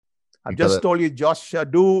I've You got just it. told you, Josh,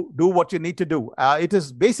 do what you need to do. It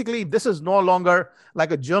is basically, this is no longer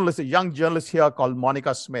like a journalist, a young journalist here called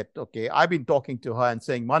Monica Smith. Okay, I've been talking to her and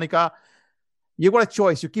saying, Monica, you got a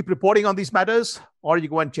choice. You keep reporting on these matters, or you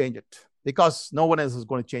go and change it, because no one else is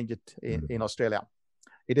going to change it in Australia.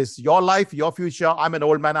 It is your life, your future. I'm an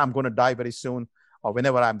old man. I'm going to die very soon, or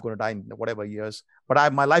whenever I'm going to die in whatever years.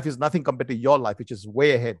 But my life is nothing compared to your life, which is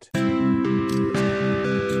way ahead.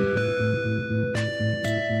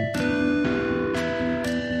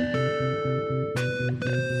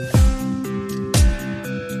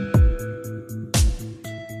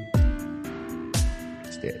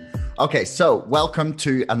 Okay, so welcome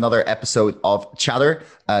to another episode of Chatter.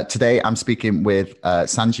 Today I'm speaking with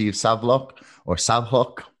Sanjeev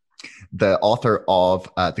Savlok, the author of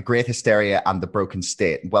The Great Hysteria and the Broken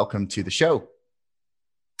State. Welcome to the show.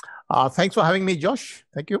 Thanks for having me, Josh.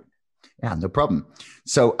 Thank you. Yeah, no problem.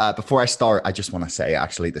 So before I start, I just want to say,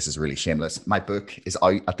 actually, this is really shameless. My book is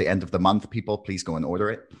out at the end of the month. People, please go and order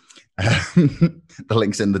it. The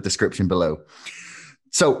link's in the description below.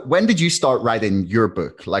 So when did you start writing your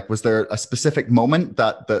book? Like, was there a specific moment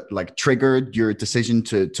that like triggered your decision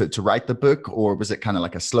to write the book, or was it kind of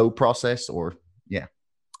like a slow process? Or yeah,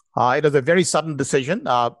 it was a very sudden decision.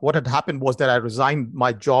 What had happened was that I resigned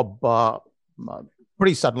my job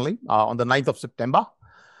pretty suddenly on the 9th of September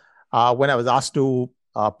when I was asked to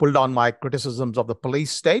pull down my criticisms of the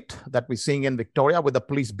police state that we're seeing in Victoria, with the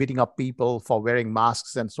police beating up people for wearing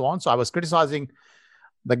masks and so on. So I was criticizing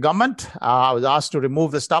the government. I was asked to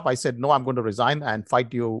remove the stuff. I said, no, I'm going to resign and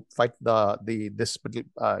fight this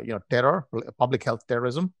terror, public health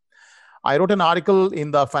terrorism. I wrote an article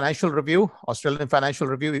in the Financial Review, Australian Financial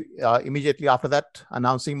Review, immediately after that,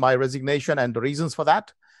 announcing my resignation and the reasons for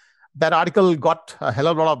that. That article got a hell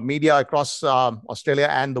of a lot of media across Australia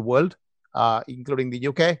and the world, including the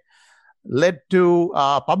UK. Led to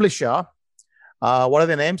a publisher. What are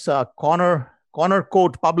their names? Corner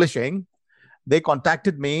Court Publishing. They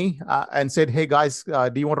contacted me and said, hey, guys,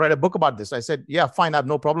 do you want to write a book about this? I said, yeah, fine. I have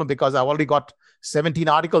no problem, because I've already got 17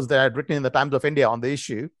 articles that I'd written in the Times of India on the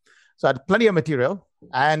issue. So I had plenty of material.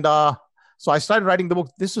 And so I started writing the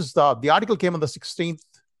book. This is the article came on the 16th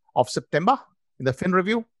of September in the Fin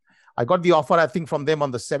Review. I got the offer, I think, from them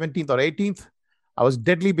on the 17th or 18th. I was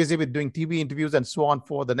deadly busy with doing TV interviews and so on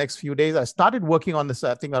for the next few days. I started working on this,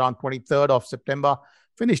 I think, around 23rd of September,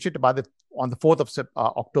 finished it on the 4th of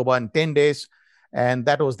October in 10 days. And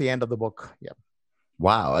that was the end of the book. Yeah.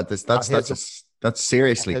 Wow. That's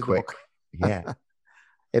seriously quick. Yeah.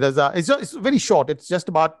 It is. It's very short. It's just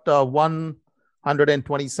about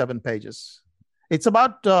 127 pages. It's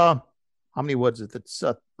about, how many words is it? It's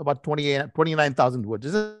about 29,000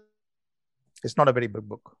 words. It's not a very big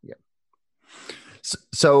book. Yeah.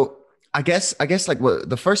 So I guess like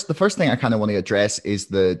the first thing I kind of want to address is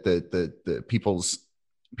the people's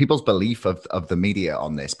belief of the media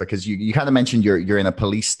on this, because you kind of mentioned you're in a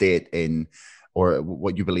police state or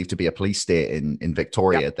what you believe to be a police state in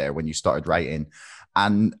Victoria. Yep. There when you started writing,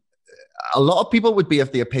 and a lot of people would be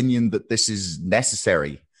of the opinion that this is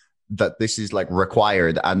necessary, that this is like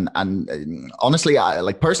required, and honestly, I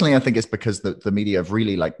think it's because the media have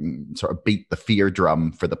really like sort of beat the fear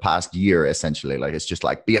drum for the past year, essentially. Like, it's just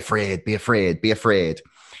like, be afraid.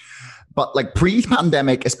 But like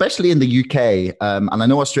pre-pandemic, especially in the UK, and I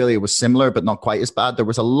know Australia was similar, but not quite as bad, there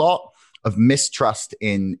was a lot of mistrust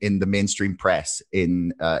in the mainstream press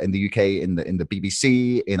in the UK, in the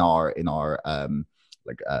BBC, in our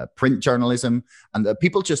print journalism, and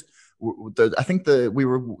people just. I think we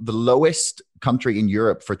were the lowest country in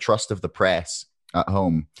Europe for trust of the press at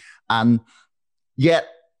home, and yet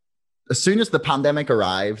as soon as the pandemic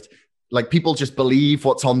arrived, like, people just believe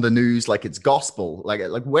what's on the news like it's gospel. Like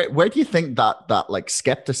where do you think that like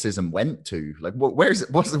skepticism went to? Like,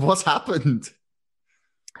 what's happened?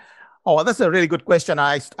 Oh, that's a really good question.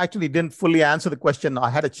 I actually didn't fully answer the question. I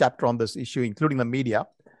had a chapter on this issue, including the media.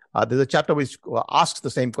 There's a chapter which asks the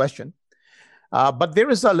same question. But there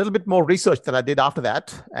is a little bit more research that I did after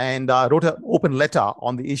that, and wrote an open letter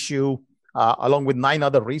on the issue along with 9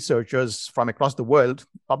 other researchers from across the world,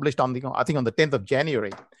 published on the 10th of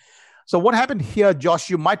January. So what happened here, Josh,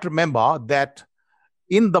 you might remember that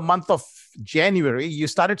in the month of January, you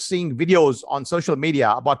started seeing videos on social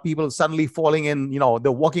media about people suddenly falling in,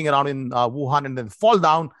 they're walking around in Wuhan and then fall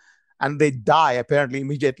down and they die apparently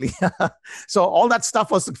immediately. So all that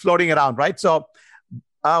stuff was floating around, right? So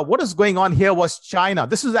what is going on here was China.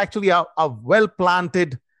 This is actually a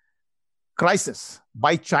well-planted crisis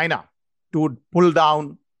by China to pull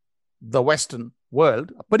down the Western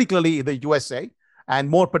world, particularly the USA, and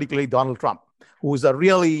more particularly Donald Trump, who's a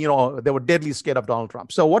really, they were deadly scared of Donald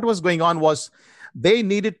Trump. So what was going on was They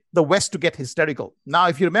needed the West to get hysterical. Now,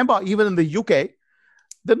 if you remember, even in the UK,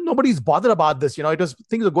 then nobody's bothered about this. It was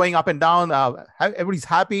things are going up and down. Everybody's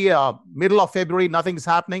happy. Middle of February, nothing's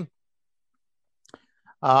happening.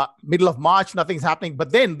 Middle of March, nothing's happening.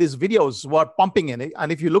 But then these videos were pumping in.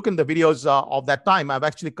 And if you look in the videos of that time, I've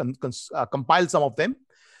actually compiled some of them.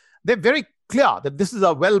 They're very clear that this is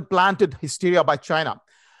a well-planted hysteria by China.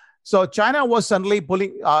 So China was suddenly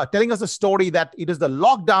telling us a story that it is the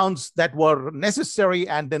lockdowns that were necessary.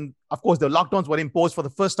 And then, of course, the lockdowns were imposed for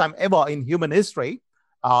the first time ever in human history,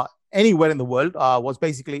 anywhere in the world, was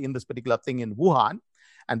basically in this particular thing in Wuhan.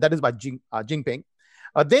 And that is by Jinping.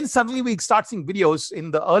 Then suddenly we start seeing videos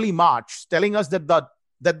in the early March telling us that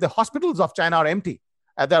the hospitals of China are empty,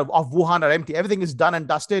 of Wuhan are empty. Everything is done and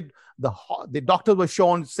dusted. The doctors were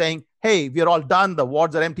shown saying, hey, we are all done. The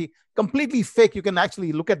wards are empty. Completely fake. You can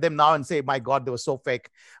actually look at them now and say, my God, they were so fake.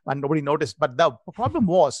 And nobody noticed. But the problem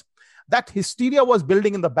was that hysteria was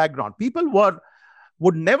building in the background. People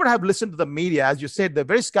would never have listened to the media. As you said, they're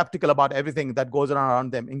very skeptical about everything that goes on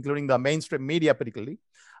around them, including the mainstream media particularly.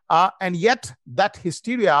 And yet that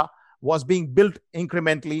hysteria was being built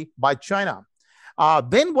incrementally by China.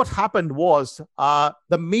 Then what happened was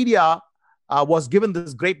the media was given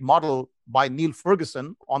this great model by Neil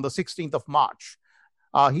Ferguson on the 16th of March.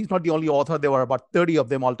 He's not the only author. There were about 30 of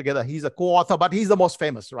them altogether. He's a co-author, but he's the most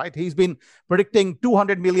famous, right? He's been predicting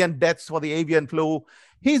 200 million deaths for the avian flu.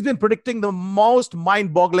 He's been predicting the most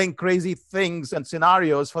mind-boggling, crazy things and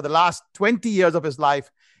scenarios for the last 20 years of his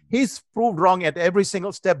life. He's proved wrong at every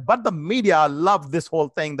single step, but the media loved this whole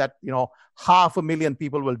thing that, 500,000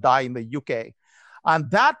 people will die in the UK.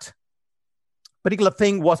 And that particular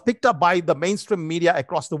thing was picked up by the mainstream media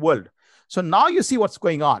across the world. So now you see what's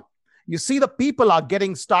going on. You see the people are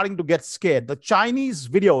starting to get scared. The Chinese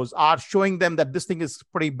videos are showing them that this thing is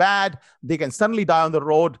pretty bad. They can suddenly die on the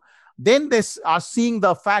road. Then they are seeing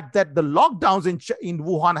the fact that the lockdowns in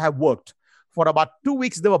Wuhan have worked. For about 2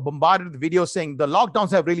 weeks, they were bombarded with videos saying the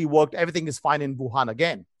lockdowns have really worked. Everything is fine in Wuhan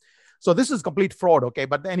again. So this is complete fraud, okay?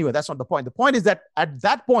 But anyway, that's not the point. The point is that at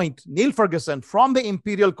that point, Neil Ferguson from the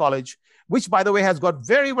Imperial College, which, by the way, has got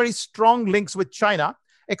very, very strong links with China,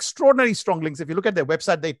 extraordinary strong links. If you look at their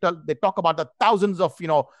website, they talk about the thousands of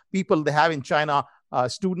people they have in China,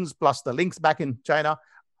 students plus the links back in China.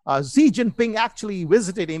 Xi Jinping actually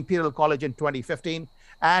visited Imperial College in 2015.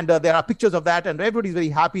 And there are pictures of that, and everybody's very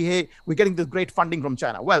happy. Hey, we're getting this great funding from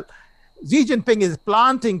China. Well, Xi Jinping is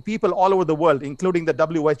planting people all over the world, including the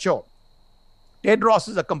WHO. Tedros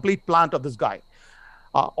is a complete plant of this guy.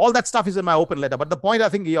 All that stuff is in my open letter. But the point, I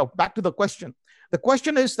think, back to the question. The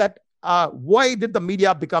question is that why did the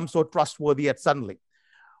media become so trustworthy suddenly?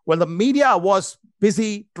 Well, the media was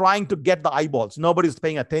busy trying to get the eyeballs. Nobody's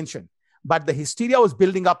paying attention. But the hysteria was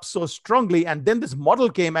building up so strongly. And then this model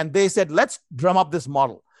came and they said, let's drum up this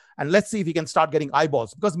model and let's see if we can start getting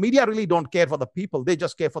eyeballs, because media really don't care for the people. They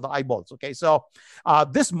just care for the eyeballs. Okay. So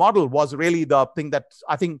this model was really the thing that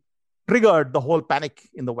I think triggered the whole panic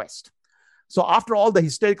in the West. So after all the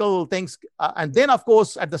hysterical things, and then of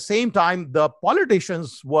course, at the same time, the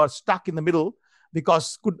politicians were stuck in the middle,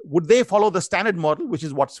 because would they follow the standard model, which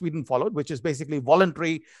is what Sweden followed, which is basically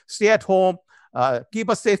voluntary, stay at home, keep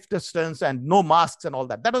a safe distance and no masks and all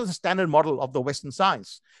that. That was the standard model of the Western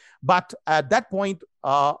science. But at that point,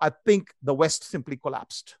 I think the West simply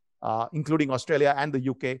collapsed, including Australia and the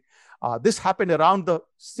UK. This happened around the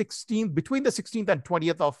 16th, between the 16th and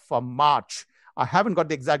 20th of March. I haven't got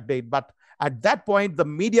the exact date, but at that point, the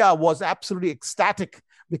media was absolutely ecstatic,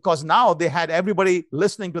 because now they had everybody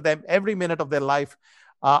listening to them every minute of their life.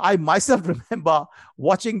 I myself remember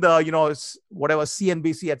watching the, whatever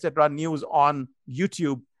CNBC, etc. news on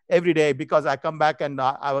YouTube every day, because I come back and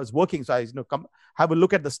I was working. So I come have a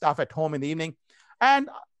look at the stuff at home in the evening, and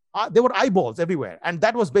there were eyeballs everywhere. And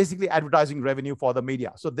that was basically advertising revenue for the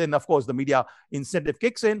media. So then, of course, the media incentive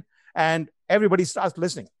kicks in and everybody starts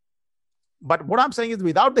listening. But what I'm saying is,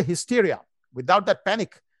 without the hysteria, without that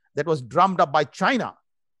panic that was drummed up by China,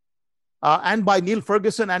 and by Neil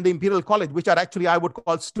Ferguson and the Imperial College, which are actually, I would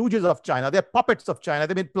call, stooges of China. They're puppets of China.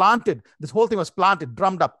 They've been planted. This whole thing was planted,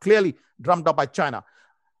 clearly drummed up by China.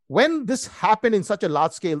 When this happened in such a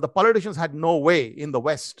large scale, the politicians had no way in the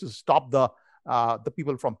West to stop the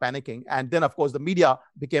people from panicking. And then, of course, the media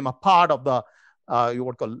became a part of the you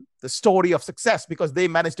would call the story of success, because they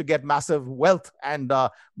managed to get massive wealth and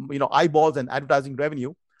eyeballs and advertising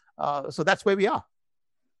revenue. So that's where we are.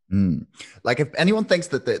 Like, if anyone thinks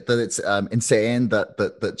that it's insane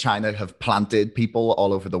that China have planted people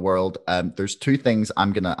all over the world, there's two things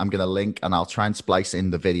I'm gonna link, and I'll try and splice in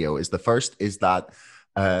the video. The first is that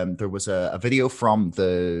there was a video from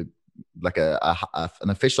the like an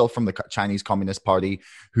official from the Chinese Communist Party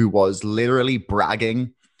who was literally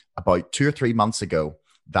bragging about 2 or 3 months ago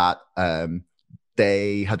that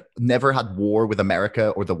they had never had war with America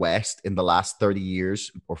or the West in the last 30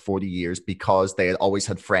 years or 40 years because they had always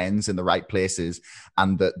had friends in the right places,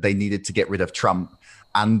 and that they needed to get rid of Trump,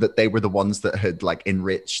 and that they were the ones that had like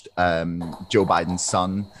enriched Joe Biden's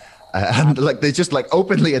son. And like they just like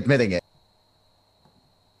openly admitting it.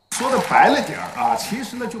 说的白了点啊，其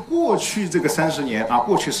实呢，就过去这个30年啊，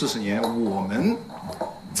过去40年，我们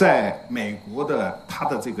在美国的它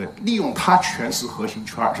的这个利用它全是核心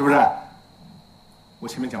圈，是不是？我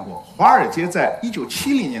前面讲过，华尔街在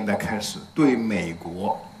1970年代开始对美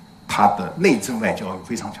国它的内政外交有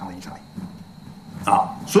非常强的影响力，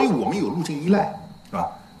啊，所以我们有路径依赖，是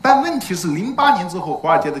吧？但问题是08年之后，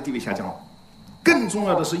华尔街的地位下降了，更重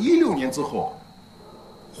要的是16年之后，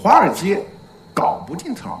华尔街搞不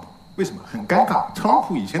定特朗普，为什么？很尴尬，特朗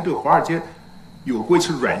普以前对华尔街有过一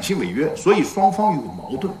次软性违约，所以双方有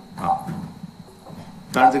矛盾啊。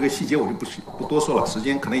当然，这个细节我就不多说了，时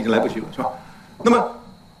间可能已经来不及了，是吧？那么，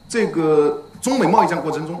这个中美贸易战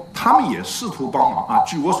过程中，他们也试图帮忙啊。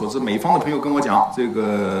据我所知，美方的朋友跟我讲，这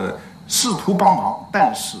个试图帮忙，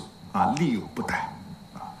但是啊，力有不逮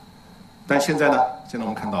啊。但现在呢，现在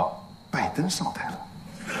我们看到拜登上台了，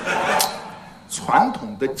传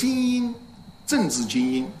统的精英、政治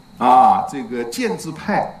精英啊，这个建制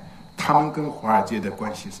派，他们跟华尔街的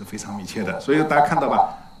关系是非常密切的。所以大家看到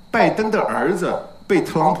吧，拜登的儿子被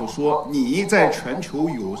特朗普说你在全球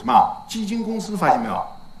有什么基金公司，发现没有？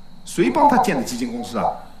谁帮他建的基金公司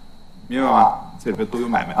啊？明白吗？这边都有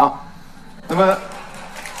买卖啊。那么，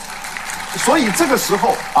所以这个时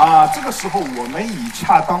候啊，我们以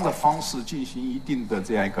恰当的方式进行一定的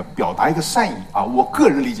这样一个表达一个善意啊。我个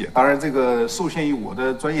人理解，当然这个受限于我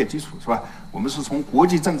的专业基础是吧？我们是从国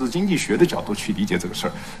际政治经济学的角度去理解这个事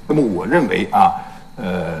儿。那么我认为啊，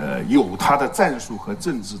有它的战术和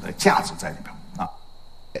政治的价值在里边。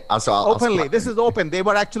Openly, this is open. They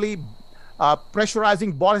were actually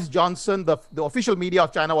pressurizing Boris Johnson. The official media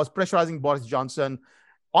of China was pressurizing Boris Johnson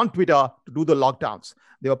on Twitter to do the lockdowns.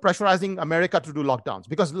 They were pressurizing America to do lockdowns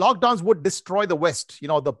because lockdowns would destroy the West. You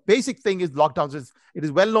know, the basic thing is lockdowns it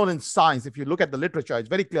is well known in science. If you look at the literature, it's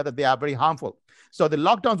very clear that they are very harmful. So the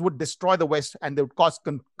lockdowns would destroy the West and they would cause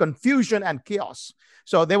confusion and chaos.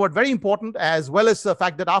 So they were very important, as well as the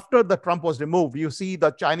fact that after the Trump was removed, you see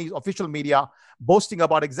the Chinese official media boasting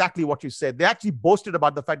about exactly what you said. They actually boasted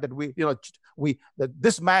about the fact that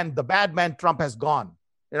this man, the bad man Trump has gone.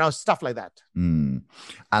 You know, stuff like that.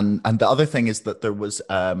 And the other thing is that there was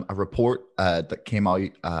a report that came out,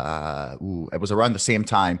 it was around the same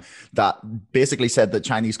time, that basically said that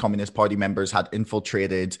Chinese Communist Party members had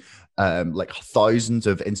infiltrated like thousands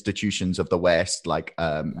of institutions of the West, like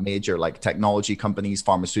major like technology companies,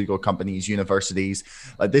 pharmaceutical companies, universities.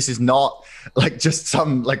 Like this is not like just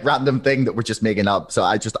some like random thing that we're just making up. So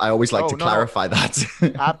I always like to clarify that.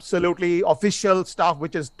 Absolutely official stuff,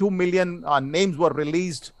 which is 2 million names were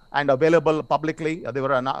released and available publicly. They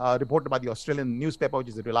were reported by the Australian newspaper, which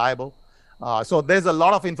is reliable. So there's a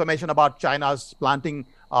lot of information about China's planting,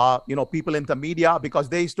 people in the media, because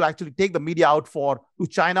they used to actually take the media out to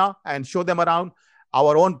China and show them around.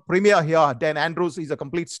 Our own premier here, Dan Andrews, he's a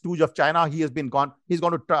complete stooge of China. He's gone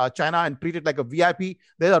to China and treated like a VIP.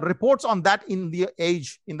 There are reports on that in the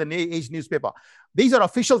Age newspaper. These are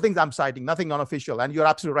official things I'm citing, nothing unofficial. And you're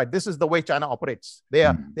absolutely right. This is the way China operates. They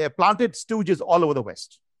are planted stooges all over the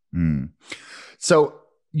West. So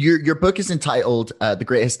your book is entitled "The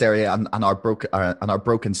Great Hysteria and Our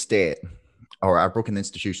Broken State," or our broken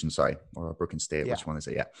institution. Sorry, or our broken state. Yeah. Which one is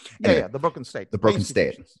it? Yeah. Anyway, the broken state. The broken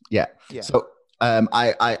state. Yeah. So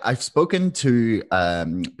I've spoken to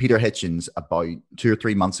Peter Hitchens about 2 or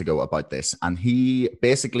 3 months ago about this, and he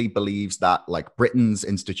basically believes that like Britain's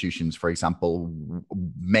institutions, for example,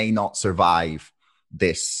 may not survive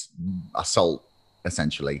this assault,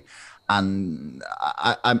 essentially. And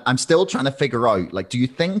I'm still trying to figure out, like, do you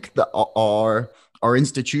think that our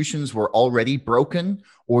institutions were already broken,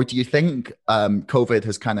 or do you think COVID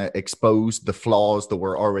has kind of exposed the flaws that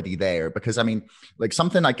were already there? Because I mean, like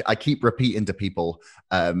something I keep repeating to people,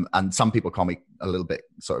 and some people call me a little bit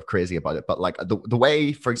sort of crazy about it, but like the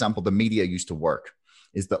way, for example, the media used to work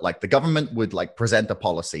is that like the government would like present a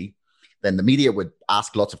policy. Then the media would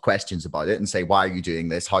ask lots of questions about it and say, why are you doing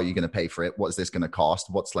this? How are you going to pay for it? What is this going to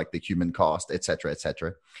cost? What's like the human cost, et cetera, et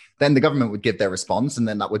cetera. Then the government would give their response, and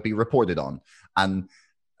then that would be reported on. And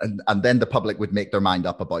then the public would make their mind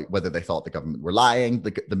up about whether they thought the government were lying.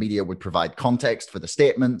 The media would provide context for the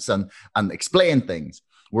statements and explain things.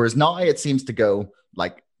 Whereas now it seems to go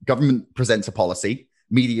like government presents a policy,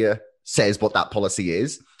 media says what that policy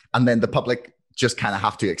is, and then the public just kind of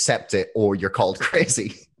have to accept it, or you're called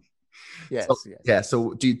crazy. Yes, so, yes. Yeah.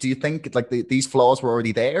 So do you think like these flaws were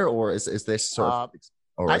already there, or is this sort of?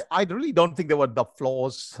 I really don't think there were the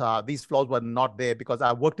flaws. These flaws were not there because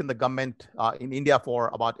I worked in the government in India for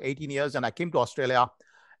about 18 years, and I came to Australia.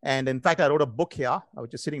 And in fact, I wrote a book here,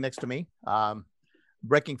 which is sitting next to me,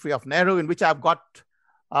 Breaking Free of Nehru, in which I've got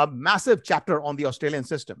a massive chapter on the Australian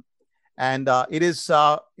system. And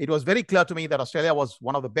it was very clear to me that Australia was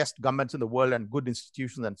one of the best governments in the world and good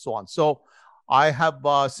institutions and so on. So I have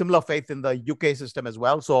similar faith in the UK system as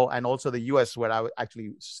well. So, and also the US, where I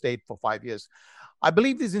actually stayed for 5 years. I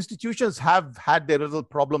believe these institutions have had their little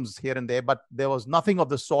problems here and there, but there was nothing of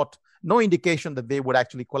the sort, no indication that they would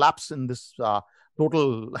actually collapse in this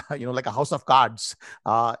total, like a house of cards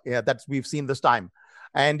that we've seen this time.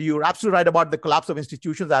 And you're absolutely right about the collapse of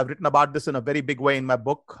institutions. I've written about this in a very big way in my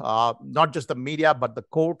book, not just the media, but the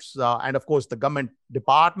courts and, of course, the government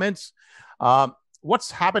departments.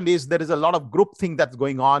 What's happened is there is a lot of groupthink that's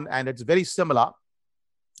going on, and it's very similar.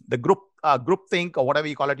 The groupthink, or whatever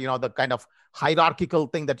you call it, the kind of hierarchical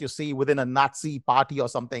thing that you see within a Nazi party or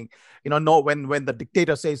something, when the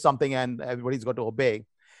dictator says something and everybody's got to obey.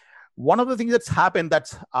 One of the things that's happened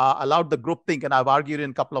that's allowed the groupthink, and I've argued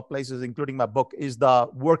in a couple of places, including my book, is the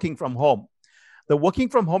working from home. The working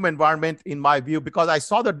from home environment, in my view, because I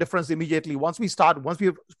saw the difference immediately. Once we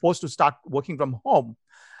were supposed to start working from home,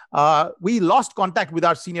 we lost contact with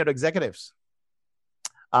our senior executives.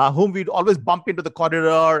 Whom we'd always bump into the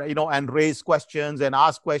corridor, and raise questions and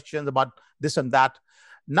ask questions about this and that.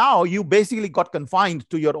 Now you basically got confined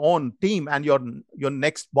to your own team and your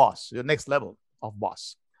next boss, your next level of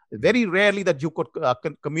boss. Very rarely that you could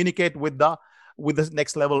communicate with the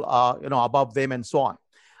next level, above them and so on.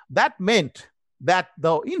 That meant that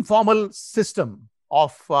the informal system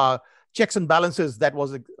of checks and balances that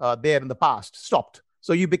was there in the past stopped.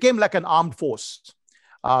 So you became like an armed force.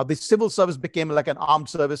 The civil service became like an armed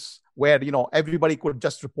service where, everybody could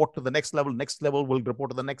just report to the next level will report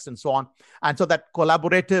to the next, and so on. And so that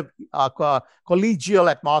collaborative,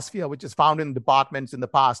 collegial atmosphere, which is found in departments in the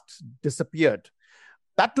past, disappeared.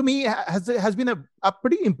 That to me has been a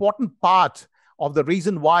pretty important part of the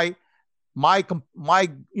reason why my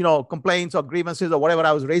complaints or grievances or whatever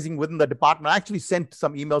I was raising within the department, I actually sent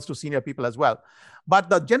some emails to senior people as well. But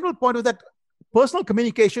the general point is that personal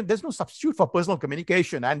communication, there's no substitute for personal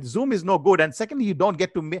communication, and Zoom is no good. And secondly, you don't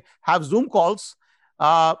get to have Zoom calls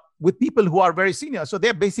with people who are very senior. So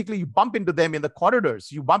they're basically, you bump into them in the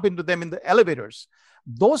corridors, you bump into them in the elevators.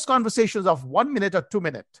 Those conversations of 1 minute or 2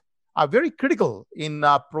 minutes are very critical in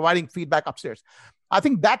providing feedback upstairs. I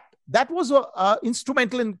think that was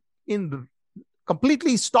instrumental in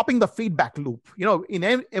completely stopping the feedback loop.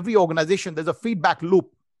 In every organization, there's a feedback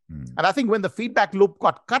loop. And I think when the feedback loop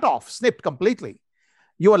got cut off, snipped completely,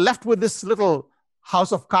 you were left with this little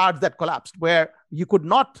house of cards that collapsed, where you could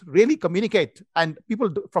not really communicate. And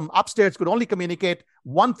people from upstairs could only communicate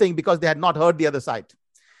one thing because they had not heard the other side.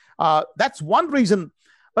 That's one reason.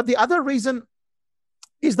 But the other reason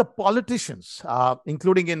is the politicians,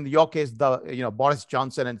 including in your case, Boris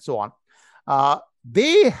Johnson and so on.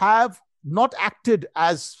 They have not acted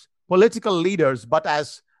as political leaders, but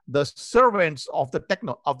as the servants of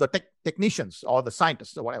the technicians or the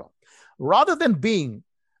scientists or whatever, rather than being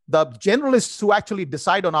the generalists who actually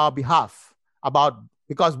decide on our behalf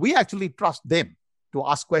because we actually trust them to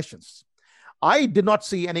ask questions. I did not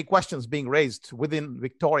see any questions being raised within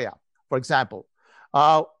Victoria, for example.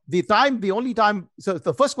 The only time, so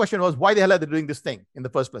the first question was, why the hell are they doing this thing in the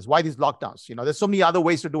first place? Why these lockdowns? There's so many other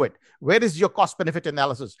ways to do it. Where is your cost benefit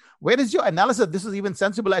analysis? Where is your analysis? This is even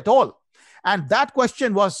sensible at all. And that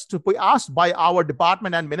question was to be asked by our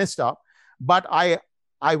department and minister. But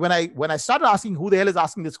when I started asking who the hell is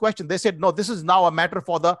asking this question, they said, no, this is now a matter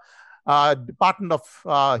for the Department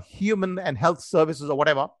of Human and Health Services or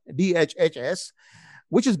whatever, DHHS,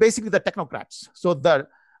 which is basically the technocrats. So the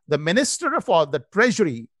minister for the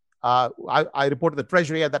treasury, I reported the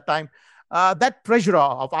treasury at that time, that treasurer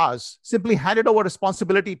of ours simply handed over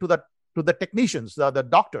responsibility to the technicians, the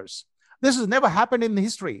doctors. This has never happened in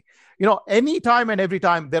history. Any time and every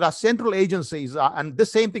time there are central agencies, and the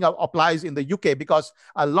same thing applies in the UK, because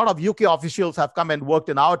a lot of UK officials have come and worked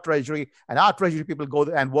in our treasury, and our treasury people go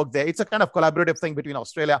and work there. It's a kind of collaborative thing between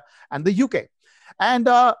Australia and the UK. And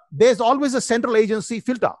there's always a central agency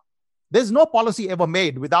filter. There's no policy ever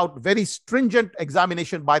made without very stringent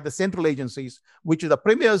examination by the central agencies, which is the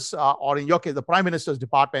premier's, or in your case, the Prime Minister's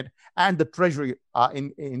department, and the treasury.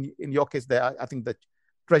 In your case, I think the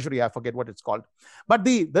treasury, I forget what it's called. But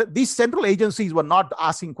these central agencies were not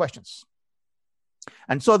asking questions.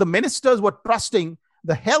 And so the ministers were trusting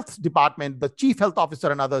the health department, the chief health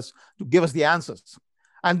officer and others to give us the answers.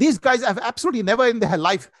 And these guys have absolutely never in their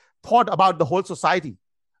life thought about the whole society.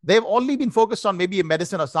 They've only been focused on maybe a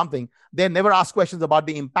medicine or something. They never ask questions about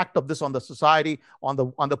the impact of this on the society, on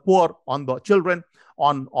the poor, on the children,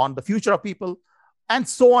 on the future of people, and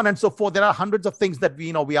so on and so forth. There are hundreds of things that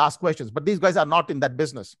we ask questions, but these guys are not in that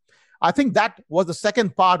business. I think that was the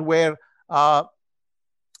second part where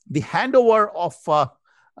the handover of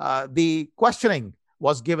the questioning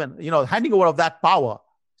was given, handing over of that power,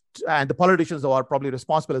 and the politicians who are probably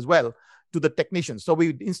responsible as well, to the technicians. So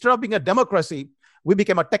instead of being a democracy, we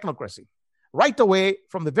became a technocracy. Right away,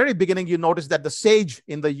 from the very beginning, you notice that the sage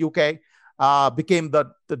in the UK became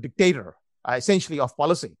the dictator, essentially, of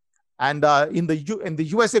policy. And in the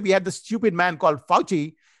USA, we had this stupid man called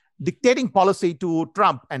Fauci dictating policy to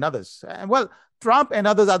Trump and others. And well, Trump and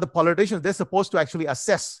others are the politicians. They're supposed to actually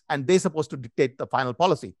assess, and they're supposed to dictate the final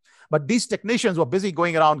policy. But these technicians were busy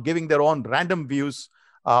going around giving their own random views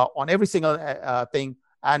on every single thing.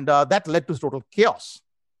 And that led to total chaos.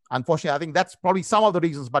 Unfortunately, I think that's probably some of the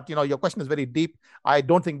reasons. But your question is very deep. I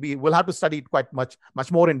don't think we will have to study it quite much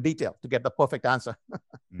more in detail to get the perfect answer.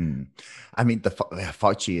 I mean, the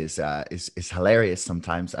Fauci is hilarious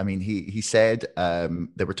sometimes. I mean, he said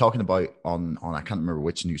they were talking about on I can't remember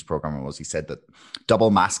which news program it was. He said that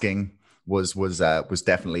double masking was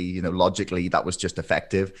definitely, logically that was just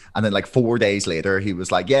effective. And then like 4 days later, he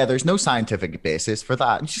was like, yeah, there's no scientific basis for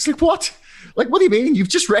that. And she's like, what? Like, what do you mean? You've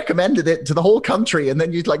just recommended it to the whole country. And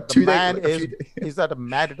then you'd like the 2 days. Is that a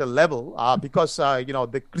mad at a level? Because,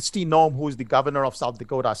 the Kristi Noem, who is the governor of South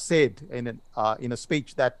Dakota, said in a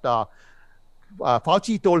speech that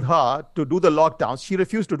Fauci told her to do the lockdowns. She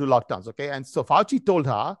refused to do lockdowns. Okay. And so Fauci told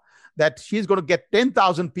her that she's going to get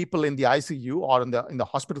 10,000 people in the ICU or in the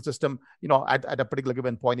hospital system, at a particular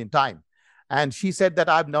given point in time. And she said that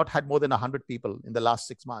I've not had more than 100 people in the last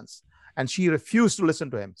 6 months. And she refused to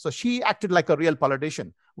listen to him. So she acted like a real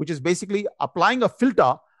politician, which is basically applying a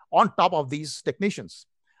filter on top of these technicians.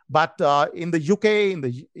 But in the UK,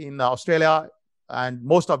 in Australia, and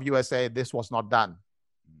most of USA, this was not done.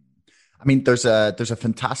 I mean, there's a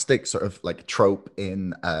fantastic sort of like trope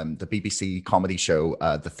in the BBC comedy show,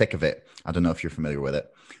 The Thick of It. I don't know if you're familiar with it,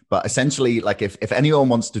 but essentially, like if anyone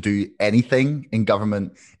wants to do anything in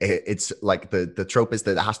government, it's like the trope is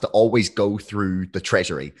that it has to always go through the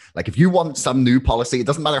Treasury. Like if you want some new policy, it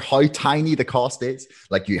doesn't matter how tiny the cost is.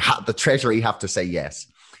 Like the Treasury have to say yes.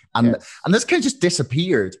 And this kind of just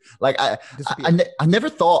disappeared. Like I never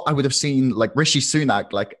thought I would have seen like Rishi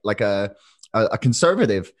Sunak, like a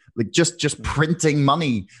conservative, like just printing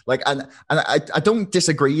money. Like, and I don't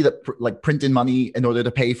disagree that like printing money in order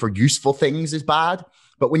to pay for useful things is bad.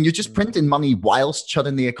 But when you're just printing money whilst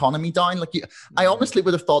shutting the economy down, like I honestly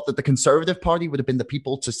would have thought that the Conservative Party would have been the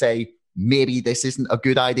people to say, maybe this isn't a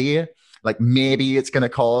good idea. Like maybe it's going to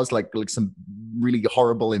cause like some really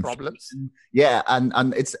horrible problems. Yeah.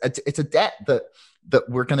 And it's a debt that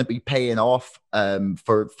we're going to be paying off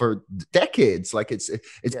for decades. Like it's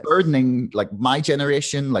burdening like my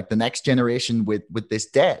generation, like the next generation with this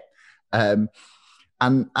debt. And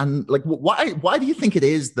like why do you think it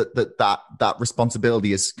is that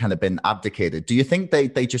responsibility has kind of been abdicated? Do you think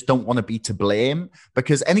they just don't want to be to blame?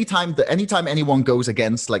 Because anytime anyone goes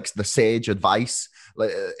against like the sage advice,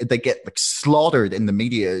 like, they get like slaughtered in the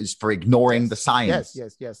media for ignoring the science.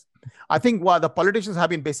 Yes. I think the politicians have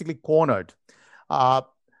been basically cornered. I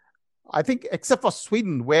think except for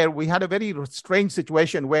Sweden, where we had a very strange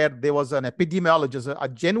situation where there was an epidemiologist, a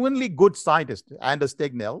genuinely good scientist, Anders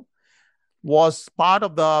Tegnell, was part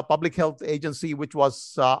of the public health agency, which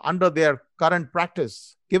was under their current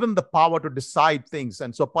practice, given the power to decide things.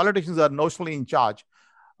 And so politicians are notionally in charge.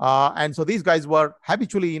 And so these guys were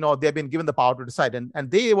habitually, they've been given the power to decide,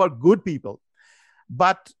 and they were good people.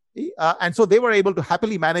 But and so they were able to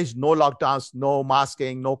happily manage no lockdowns, no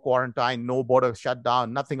masking, no quarantine, no border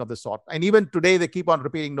shutdown, nothing of the sort. And even today, they keep on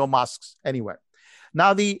repeating no masks anywhere.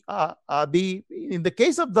 Now, in the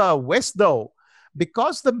case of the West, though,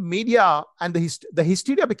 because the media and the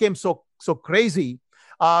hysteria became so crazy,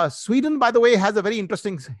 Sweden, by the way, has a very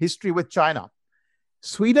interesting history with China.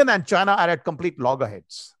 Sweden and China are at complete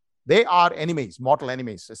loggerheads. They are enemies, mortal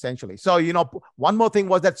enemies, essentially. So, one more thing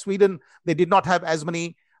was that Sweden, they did not have as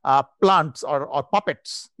many plants or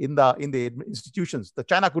puppets in the institutions. The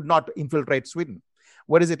China could not infiltrate Sweden,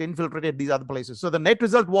 whereas it infiltrated these other places. So the net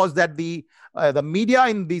result was that the media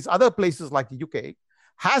in these other places like the UK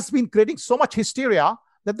has been creating so much hysteria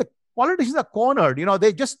that the politicians are cornered.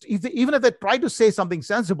 They just, even if they try to say something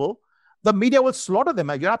sensible, the media will slaughter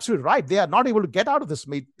them. You're absolutely right. They are not able to get out of this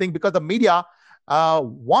thing because the media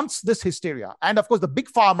wants this hysteria. And of course, the big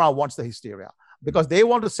pharma wants the hysteria. because they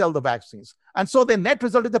want to sell the vaccines. And so the net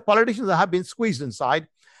result is the politicians have been squeezed inside.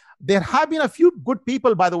 There have been a few good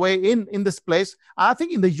people, by the way, in this place. I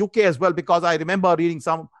think in the UK as well, because I remember reading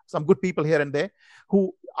some good people here and there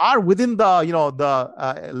who are within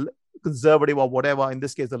the conservative or whatever, in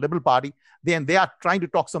this case, the Liberal Party. Then they are trying to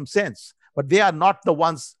talk some sense, but they are not the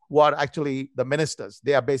ones who are actually the ministers.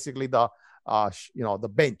 They are basically the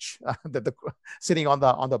bench, sitting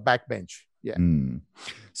on the back bench. Yeah.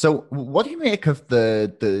 So what do you make of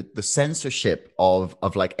the censorship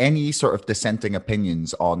of like any sort of dissenting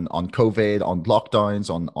opinions on COVID, on lockdowns,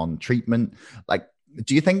 on treatment? Like,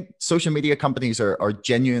 do you think social media companies are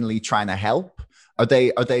genuinely trying to help? Are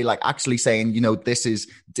they like actually saying, this is,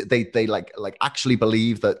 they like actually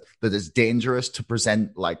believe that it's dangerous to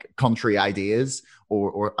present like contrary ideas,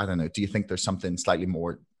 or I don't know, do you think there's something slightly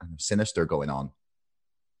more sinister going on?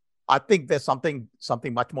 I think there's something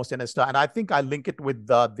much more sinister, and I think I link it with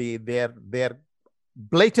their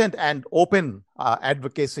blatant and open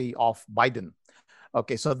advocacy of Biden.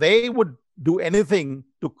 Okay, so they would do anything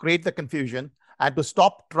to create the confusion and to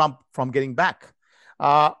stop Trump from getting back.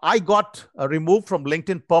 I got removed from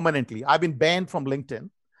LinkedIn permanently. I've been banned from LinkedIn.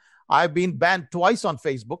 I've been banned twice on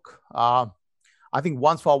Facebook. I think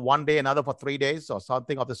once for 1 day, another for 3 days, or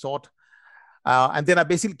something of the sort. And then I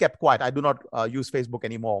basically kept quiet. I do not use Facebook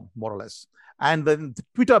anymore, more or less. And then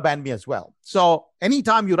Twitter banned me as well. So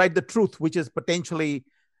anytime you write the truth, which is potentially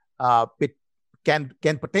can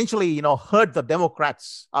potentially hurt the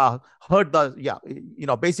Democrats,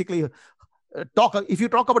 basically if you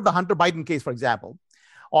talk about the Hunter Biden case, for example,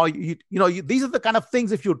 or these are the kind of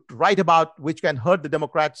things if you write about which can hurt the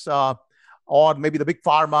Democrats or maybe the big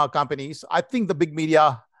pharma companies. I think the big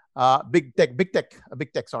media. Big tech,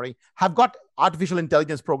 have got artificial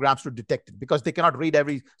intelligence programs to detect it, because they cannot read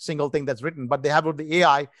every single thing that's written, but they have the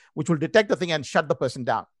AI which will detect the thing and shut the person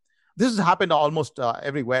down. This has happened almost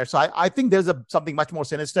everywhere. So I think there's something much more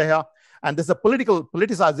sinister here, and there's a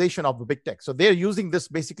politicization of the big tech. So they're using this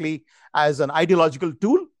basically as an ideological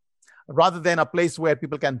tool rather than a place where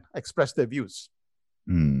people can express their views.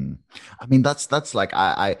 I mean, that's like,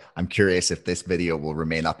 I'm curious if this video will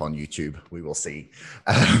remain up on YouTube. We will see.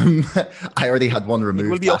 I already had one removed.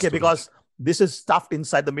 It will be okay because this is stuffed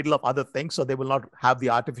inside the middle of other things, so they will not have the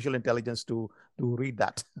artificial intelligence to read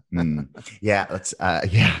that. Yeah, that's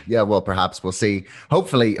well, perhaps we'll see.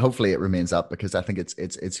 Hopefully it remains up, because I think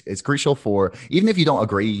it's crucial for, even if you don't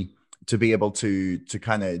agree, to be able to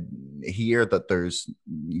kind of hear that there's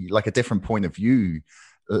like a different point of view.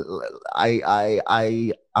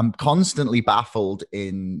 I am constantly baffled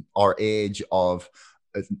in our age of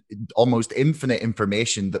almost infinite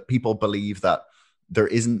information that people believe that there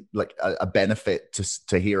isn't like a benefit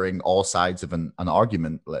to hearing all sides of an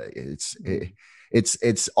argument.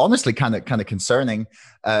 It's honestly kind of concerning.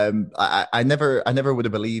 I never would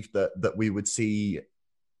have believed that we would see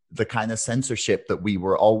the kind of censorship that we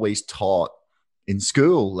were always taught in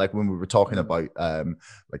school, like when we were talking about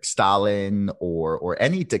like Stalin or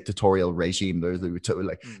any dictatorial regime.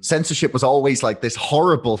 Censorship was always like this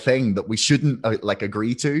horrible thing that we shouldn't like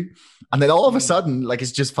agree to, and then all of a sudden, like,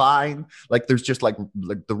 it's just fine. Like there's just like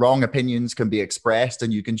the wrong opinions can be expressed,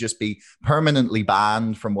 and you can just be permanently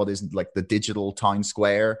banned from what is like the digital town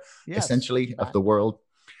square, essentially, of the world.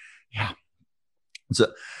 Yeah.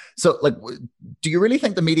 So, like, do you really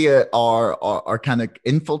think the media are kind of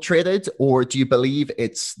infiltrated, or do you believe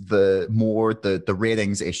it's the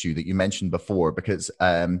ratings issue that you mentioned before? Because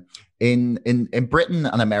in Britain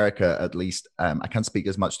and America, at least, I can't speak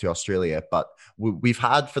as much to Australia, but we've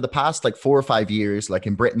had for the past like 4 or 5 years, like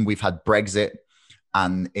in Britain, we've had Brexit,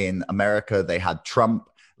 and in America, they had Trump.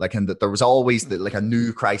 Like, and there was always like a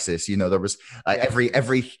new crisis. There was every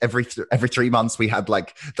 3 months we had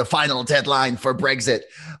like the final deadline for Brexit,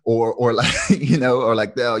 or like or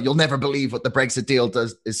like you'll never believe what the Brexit deal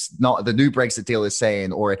is not the new Brexit deal is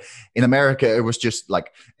saying. Or in America, it was just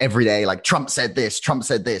like every day, like Trump said this, Trump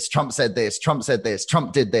said this, Trump said this, Trump said this,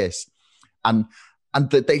 Trump did this, and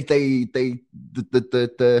the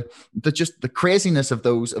just the craziness of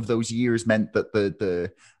those years meant that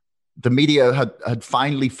the media had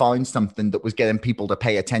finally found something that was getting people to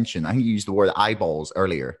pay attention. I think you used the word eyeballs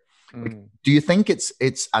earlier. Like, do you think it's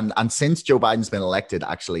and since Joe Biden's been elected,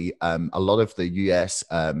 actually, a lot of the US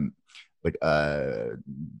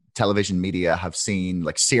television media have seen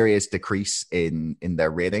like serious decrease in their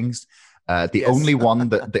ratings.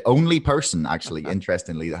 The only person actually,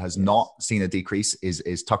 interestingly, that has not seen a decrease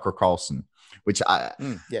is Tucker Carlson, which I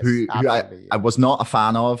was not a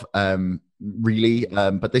fan of. really.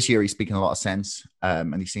 But this year he's speaking a lot of sense,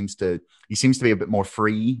 and he seems to be a bit more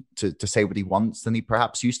free to say what he wants than he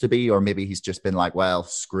perhaps used to be, or maybe he's just been like, well,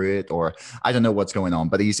 screw it, or I don't know what's going on.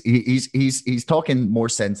 But he's talking more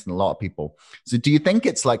sense than a lot of people. So do you think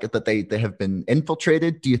it's like that they have been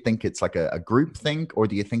infiltrated? Do you think it's like a group think, or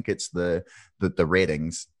do you think it's the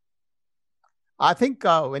ratings? I think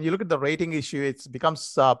when you look at the rating issue, it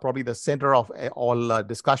becomes probably the center of all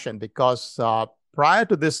discussion, because prior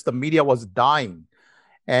to this, the media was dying.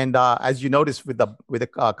 And as you notice, with the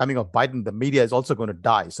coming of Biden, the media is also going to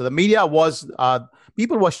die. So the media was,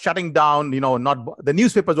 people were shutting down, not the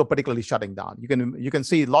newspapers were particularly shutting down. You can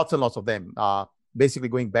see lots and lots of them basically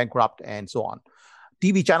going bankrupt and so on.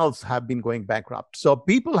 TV channels have been going bankrupt. So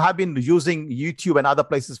people have been using YouTube and other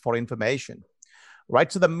places for information. Right.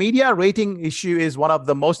 So the media rating issue is one of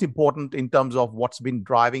the most important in terms of what's been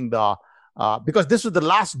driving because this was the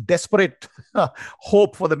last desperate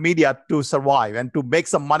hope for the media to survive and to make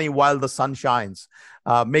some money while the sun shines,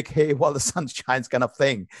 make hay while the sun shines kind of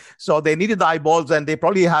thing. So they needed the eyeballs, and they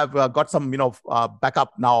probably have got some,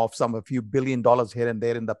 backup now of a few $1 billion here and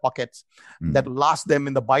there in the pockets that last them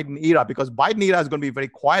in the Biden era, because Biden era is going to be very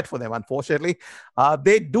quiet for them, unfortunately.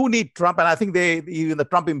 They do need Trump, and I think even the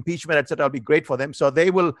Trump impeachment, etc., will be great for them. So they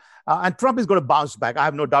will, and Trump is going to bounce back. I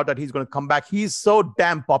have no doubt that he's going to come back. He's so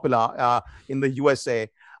damn popular in the USA.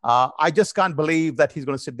 I just can't believe that he's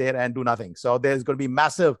going to sit there and do nothing. So there's going to be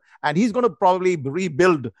massive, and he's going to probably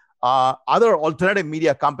rebuild other alternative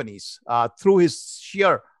media companies through his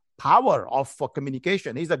sheer power of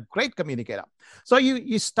communication. He's a great communicator. So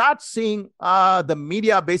you start seeing the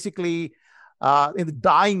media basically in the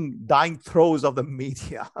dying throes of the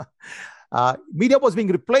media. Media was being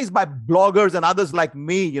replaced by bloggers and others like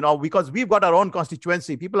me, because we've got our own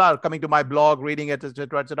constituency. People are coming to my blog, reading it,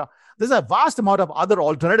 etc., etc. There's a vast amount of other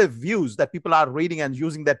alternative views that people are reading and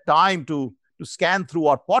using that time to scan through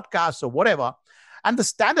our podcasts or whatever. And the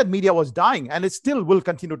standard media was dying, and it still will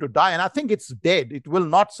continue to die. And I think it's dead. It will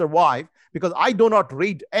not survive, because I do not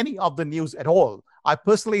read any of the news at all. I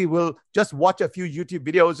personally will just watch a few YouTube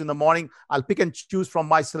videos in the morning. I'll pick and choose from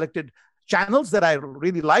my selected channels that I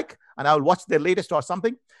really like, and I'll watch their latest or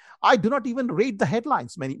something. I do not even read the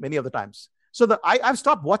headlines many of the times. So I've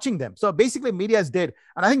stopped watching them. So basically, media is dead.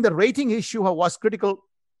 And I think the rating issue was critical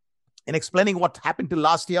in explaining what happened to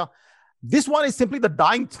last year. This one is simply the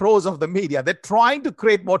dying throes of the media. They're trying to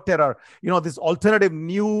create more terror. This alternative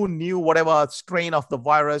new whatever strain of the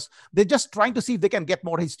virus. They're just trying to see if they can get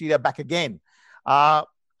more hysteria back again. I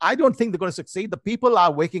don't think they're going to succeed. The people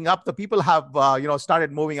are waking up. The people have,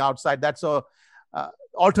 started moving outside. That's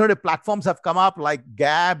alternative platforms have come up like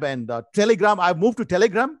Gab and Telegram. I've moved to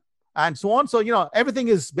Telegram and so on. So, everything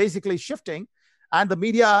is basically shifting, and the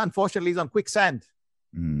media, unfortunately, is on quicksand.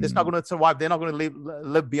 It's not going to survive. They're not going to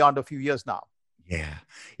live beyond a few years now.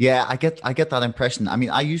 Yeah. I get that impression. I mean,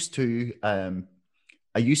 I used to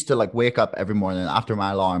like wake up every morning after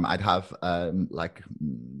my alarm. I'd have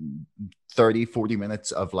 30-40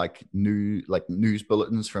 minutes of news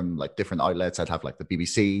bulletins from like different outlets. I'd have like the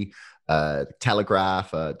BBC,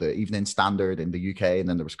 Telegraph, the Evening Standard in the UK, and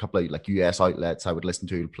then there was a couple of like US outlets I would listen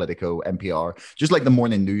to, Politico, NPR, just like the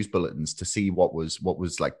morning news bulletins to see what was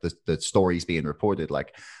like the stories being reported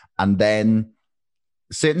like. And then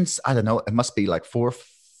since, I don't know, it must be like 4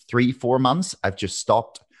 months, I've just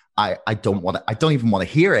stopped. I don't even want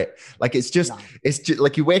to hear it. Like, it's just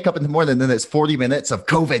like you wake up in the morning and then it's 40 minutes of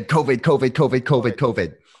COVID.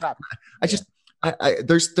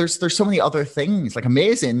 There's so many other things, like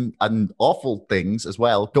amazing and awful things as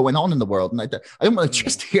well going on in the world. And I don't want to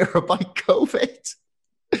just hear about COVID.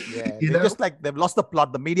 Yeah, just like they've lost the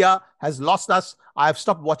plot. The media has lost us. I've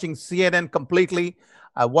stopped watching CNN completely.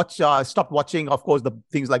 I stopped watching, of course, the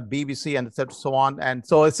things like BBC and etc. so on. And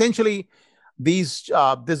so essentially, there's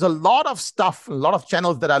a lot of stuff, a lot of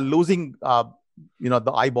channels that are losing,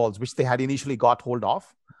 the eyeballs which they had initially got hold of.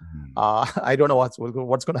 I don't know what's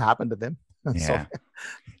going to happen to them. I think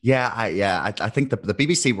the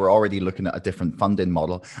BBC were already looking at a different funding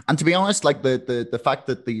model, and to be honest, like the fact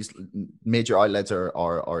that these major outlets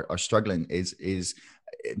are struggling is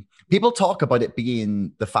people talk about it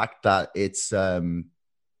being the fact that it's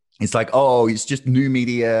like, oh, it's just new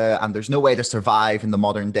media and there's no way to survive in the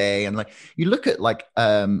modern day. And like, you look at like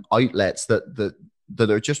outlets that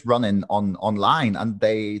are just running online, and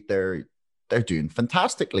they're doing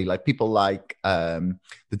fantastically. Like people like the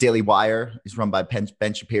Daily Wire is run by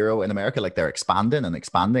Ben Shapiro in America. Like they're expanding and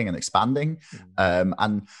expanding and expanding.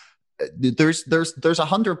 And there's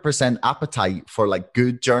 100% appetite for like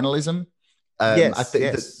good journalism. I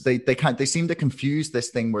think they seem to confuse this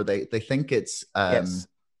thing where they think it's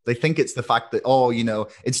They think it's the fact that, oh, you know,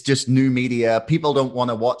 it's just new media. People don't want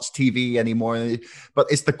to watch TV anymore. But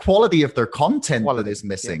it's the quality of their content that is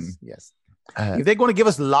missing. Yes. If they're going to give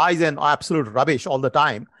us lies and absolute rubbish all the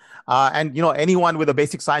time, and, you know, anyone with a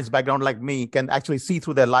basic science background like me can actually see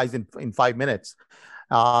through their lies in 5 minutes,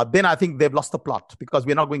 then I think they've lost the plot, because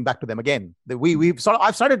we're not going back to them again.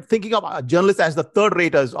 I've started thinking of journalists as the third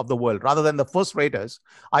raters of the world rather than the first raters.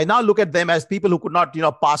 I now look at them as people who could not, you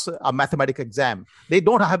know, pass a mathematical exam. They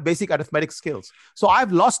don't have basic arithmetic skills. So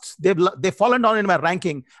they've fallen down in my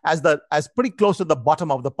ranking as pretty close to the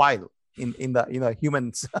bottom of the pile in the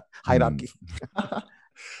humans hierarchy.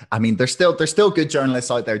 I mean, there's still good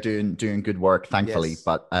journalists out there doing good work, thankfully. Yes.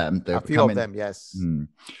 But a few of them, yes.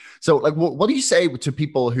 So, like, what do you say to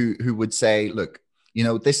people who would say, look, you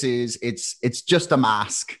know, it's just a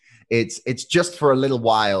mask. It's just for a little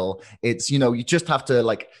while. It's, you know, you just have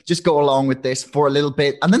to just go along with this for a little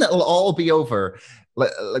bit, and then it'll all be over.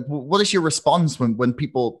 Like, what is your response when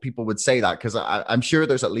people would say that? Because I'm sure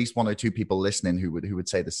there's at least one or two people listening who would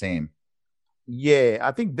say the same. Yeah,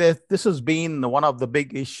 I think this has been one of the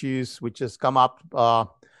big issues which has come up,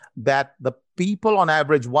 that the people on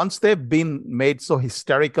average, once they've been made so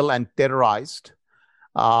hysterical and terrorized,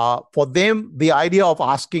 for them, the idea of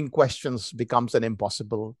asking questions becomes an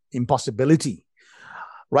impossibility.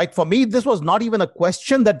 Right? For me, this was not even a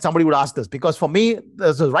question that somebody would ask this, because for me,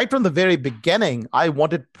 right from the very beginning, I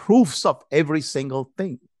wanted proofs of every single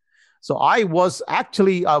thing. So I was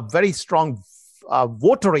actually a very strong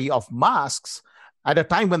votary of masks. At a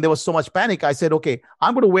time when there was so much panic, I said, okay,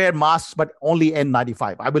 I'm going to wear masks, but only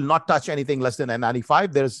N95. I will not touch anything less than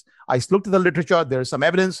N95. I looked at the literature. There's some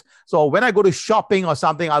evidence. So when I go to shopping or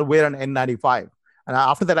something, I'll wear an N95. And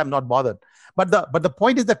after that, I'm not bothered. But the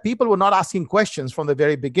point is that people were not asking questions from the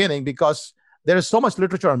very beginning, because there is so much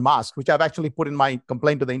literature on masks, which I've actually put in my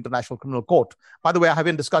complaint to the International Criminal Court. By the way, I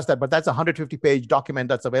haven't discussed that, but that's a 150-page document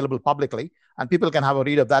that's available publicly, and people can have a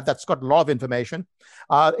read of that. That's got a lot of information,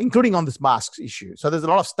 including on this masks issue. So there's a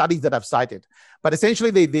lot of studies that I've cited. But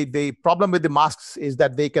essentially, the problem with the masks is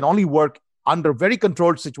that they can only work under very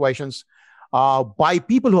controlled situations by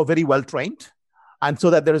people who are very well trained, and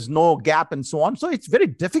so that there is no gap and so on. So it's very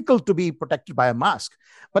difficult to be protected by a mask.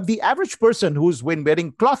 But the average person who's been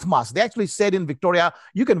wearing cloth masks, they actually said in Victoria,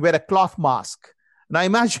 you can wear a cloth mask. Now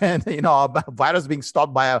imagine, you know, a virus being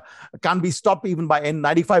stopped can't be stopped even by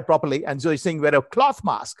N95 properly. And so you're saying wear a cloth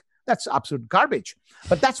mask. That's absolute garbage.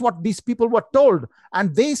 But that's what these people were told.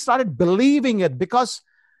 And they started believing it, because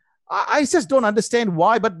I just don't understand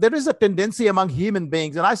why, but there is a tendency among human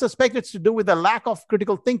beings, and I suspect it's to do with the lack of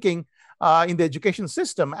critical thinking in the education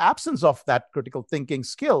system, absence of that critical thinking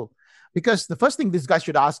skill. Because the first thing these guys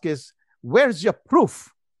should ask is, where's your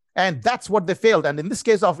proof? And that's what they failed. And in this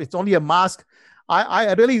case of it's only a mask,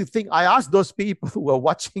 I really think I asked those people who were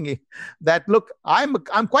watching it that, look, I'm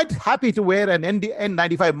quite happy to wear an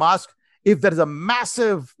N95 mask if there is a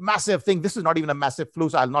massive thing. This is not even a massive flu,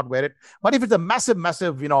 so I'll not wear it. But if it's a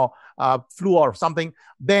massive, you know, flu or something,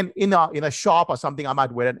 then in a shop or something, I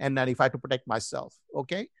might wear an N95 to protect myself.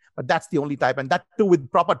 Okay. But that's the only type. And that too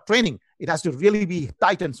with proper training. It has to really be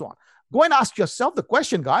tight and so on. Go and ask yourself the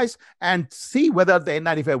question, guys, and see whether the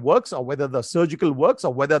N95 works, or whether the surgical works,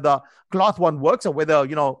 or whether the cloth one works, or whether,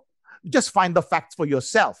 you know, just find the facts for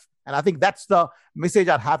yourself. And I think that's the message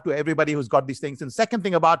I'd have to everybody who's got these things. And second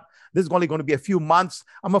thing about this is only going to be a few months.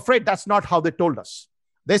 I'm afraid that's not how they told us.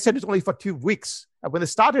 They said it's only for 2 weeks. And when they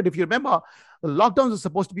started, if you remember, the lockdowns are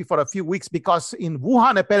supposed to be for a few weeks, because in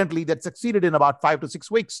Wuhan, apparently, that succeeded in about 5 to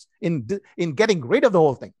 6 weeks in getting rid of the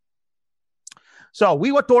whole thing. So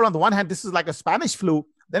we were told on the one hand, this is like a Spanish flu.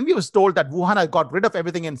 Then we were told that Wuhan had got rid of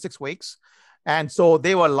everything in 6 weeks. And so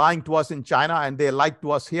they were lying to us in China, and they lied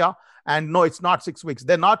to us here. And no, it's not 6 weeks.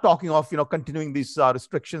 They're not talking of, you know, continuing these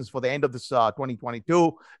restrictions for the end of this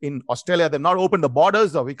 2022. In Australia, they've not opened the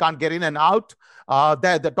borders, or we can't get in and out.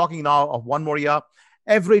 They're talking now of 1 more year.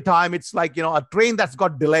 Every time it's like, you know, a train that's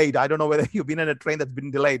got delayed. I don't know whether you've been in a train that's been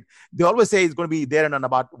delayed. They always say it's going to be there in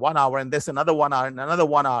about 1 hour, and there's another 1 hour and another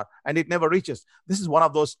 1 hour, and it never reaches. This is one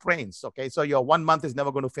of those trains. Okay. So your 1 month is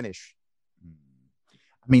never going to finish.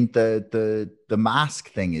 I mean, the mask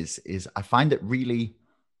thing is I find it really,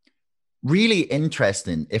 really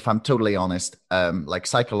interesting, if I'm totally honest, like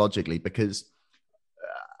psychologically, because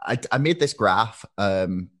I made this graph,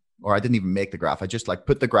 or I didn't even make the graph. I just like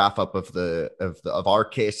put the graph up of our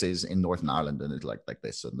cases in Northern Ireland, and it's like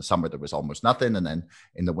this. So in the summer there was almost nothing, and then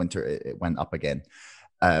in the winter it went up again.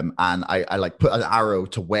 And I like put an arrow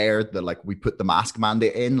to where we put the mask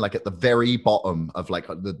mandate in, like at the very bottom of like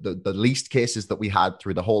the least cases that we had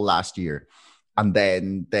through the whole last year. And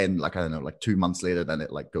then like, I don't know, like 2 months later, then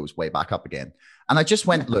it like goes way back up again. And I just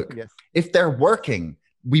went, look, Yes. if they're working,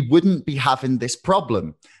 we wouldn't be having this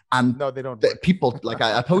problem. And No, they don't. People, like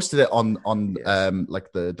I posted it on Yes.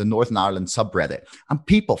 like the Northern Ireland subreddit, and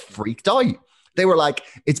people freaked out. They were like,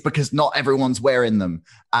 it's because not everyone's wearing them.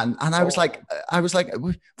 And I was like,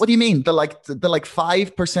 what do you mean? The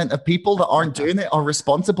 5% of people that aren't doing it are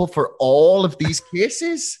responsible for all of these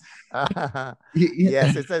cases?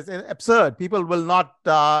 Yes, it's absurd. People will not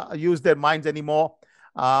use their minds anymore.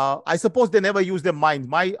 I suppose they never use their minds.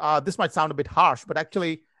 This might sound a bit harsh, but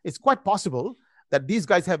actually it's quite possible that these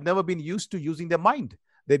guys have never been used to using their mind.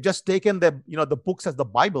 They've just taken the books as the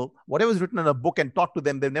Bible, whatever is written in a book, and taught to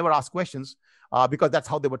them. They've never asked questions because that's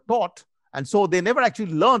how they were taught. And so they never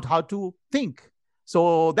actually learned how to think.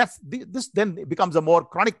 So this then becomes a more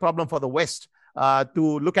chronic problem for the West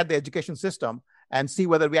to look at the education system and see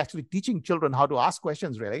whether we're actually teaching children how to ask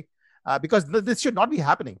questions, really. Because this should not be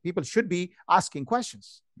happening. People should be asking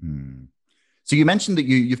questions. So you mentioned that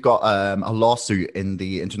you've got a lawsuit in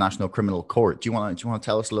the International Criminal Court. Do you want to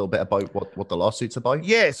tell us a little bit about what the lawsuit's about?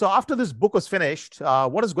 Yeah. So after this book was finished,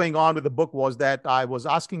 what is going on with the book was that I was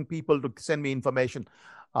asking people to send me information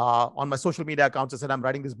on my social media accounts. I said, I'm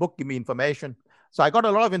writing this book, give me information. So I got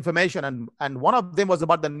a lot of information, and one of them was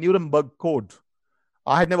about the Nuremberg Code.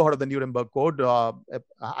 I had never heard of the Nuremberg Code.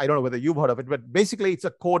 I don't know whether you've heard of it, but basically it's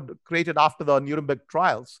a code created after the Nuremberg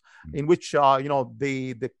trials in which,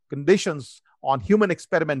 the conditions on human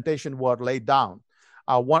experimentation were laid down.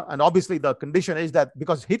 And obviously the condition is that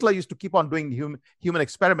because Hitler used to keep on doing human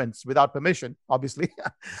experiments without permission, obviously.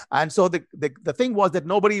 And so the thing was that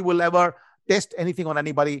nobody will ever test anything on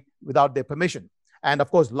anybody without their permission. And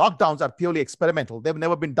of course, lockdowns are purely experimental. They've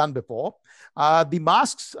never been done before. The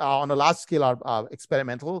masks on a large scale are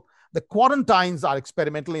experimental. The quarantines are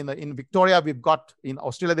experimental. In Victoria, we've got, in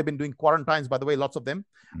Australia, they've been doing quarantines, by the way, lots of them.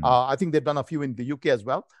 I think they've done a few in the UK as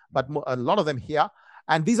well, but a lot of them here.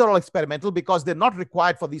 And these are all experimental because they're not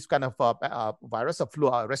required for these kind of virus, a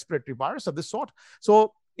flu, respiratory virus of this sort.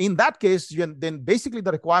 So in that case, then basically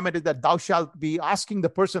the requirement is that thou shalt be asking the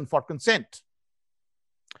person for consent.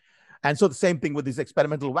 And so the same thing with these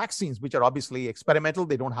experimental vaccines, which are obviously experimental.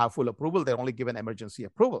 They don't have full approval. They're only given emergency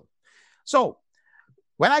approval. So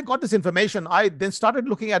when I got this information, I then started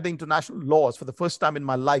looking at the international laws for the first time in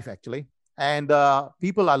my life, actually. And a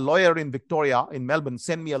lawyer in Victoria, in Melbourne,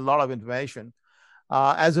 sent me a lot of information.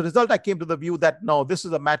 As a result, I came to the view that, no, this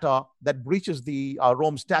is a matter that breaches the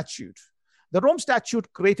Rome Statute. The Rome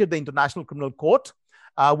Statute created the International Criminal Court,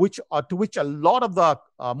 to which a lot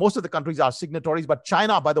of most of the countries are signatories, but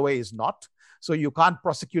China, by the way, is not. So you can't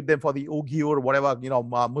prosecute them for the Uyghur or whatever,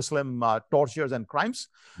 Muslim tortures and crimes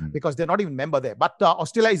because they're not even member there. But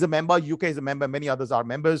Australia is a member, UK is a member, many others are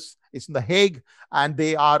members. It's in The Hague, and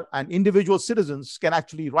individual citizens can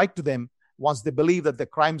actually write to them once they believe that the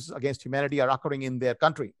crimes against humanity are occurring in their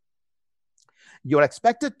country. You're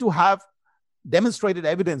expected to have demonstrated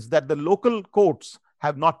evidence that the local courts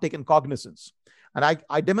have not taken cognizance. And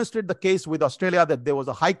I demonstrated the case with Australia that there was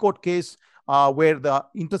a High Court case where the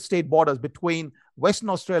interstate borders between Western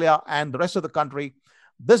Australia and the rest of the country,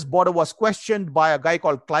 this border was questioned by a guy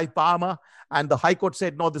called Clive Palmer, and the High Court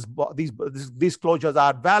said, no, these closures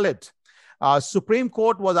are valid. Supreme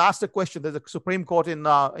Court was asked a question. There's a Supreme Court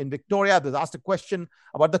in Victoria. There's asked a question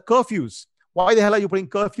about the curfews. Why the hell are you putting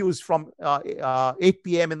curfews from 8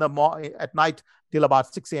 p.m. at night till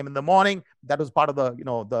about 6 a.m. in the morning? That was part of the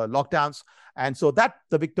lockdowns. And so that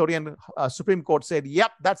the Victorian Supreme Court said,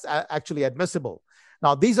 yep, that's actually admissible.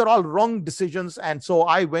 Now, these are all wrong decisions. And so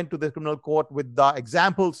I went to the criminal court with the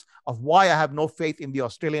examples of why I have no faith in the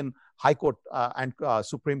Australian High Court and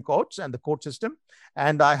Supreme Courts and the court system.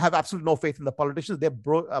 And I have absolutely no faith in the politicians. They've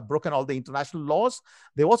broken all the international laws.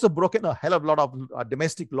 They've also broken a hell of a lot of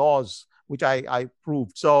domestic laws, which I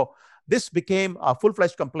proved. So this became a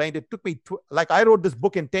full-fledged complaint. It took me, I wrote this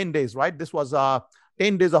book in 10 days, right? This was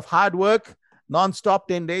 10 days of hard work, non-stop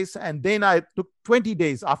 10 days. And then I took 20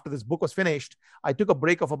 days after this book was finished. I took a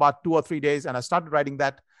break of about 2 or 3 days and I started writing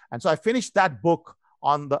that. And so I finished that book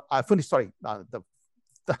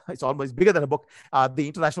it's almost bigger than a book, the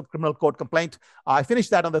International Criminal Court complaint. I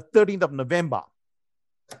finished that on the 13th of November.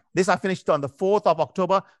 This I finished on the 4th of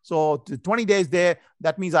October. So 20 days there.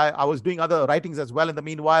 That means I was doing other writings as well in the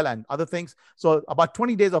meanwhile and other things. So about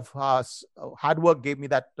 20 days of hard work gave me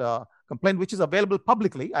that complaint, which is available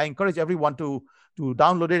publicly. I encourage everyone to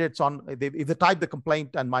download it. It's on, if they type the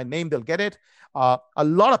complaint and my name, they'll get it. A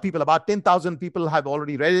lot of people, about 10,000 people have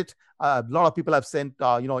already read it. A lot of people have sent,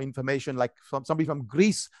 information, like somebody from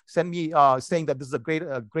Greece sent me saying that this is a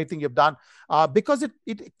great thing you've done because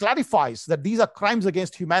it clarifies that these are crimes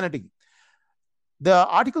against humanity. The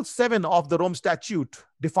Article 7 of the Rome Statute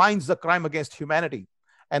defines the crime against humanity.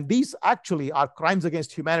 And these actually are crimes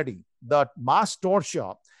against humanity. The mass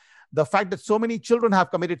torture, the fact that so many children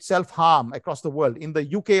have committed self-harm across the world, in the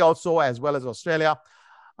UK also, as well as Australia.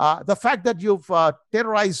 The fact that you've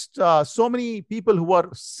terrorized so many people who were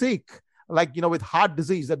sick, like, with heart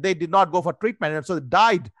disease, that they did not go for treatment, and so they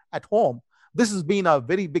died at home. This has been a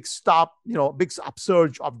very big big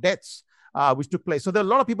upsurge of deaths which took place. So there are a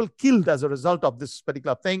lot of people killed as a result of this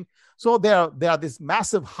particular thing. So there are these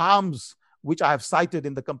massive harms which I have cited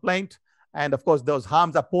in the complaint. And of course, those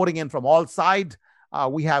harms are pouring in from all sides.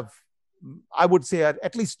 We have, I would say,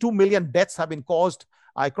 at least 2 million deaths have been caused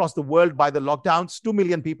across the world by the lockdowns. 2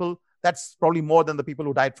 million people. That's probably more than the people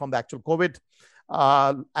who died from the actual COVID.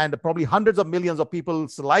 And probably hundreds of millions of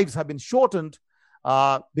people's lives have been shortened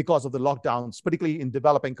because of the lockdowns, particularly in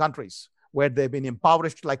developing countries, where they've been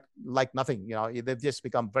impoverished like nothing. They've just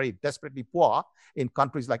become very desperately poor in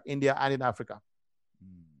countries like India and in Africa.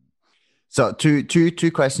 So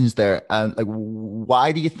two questions there.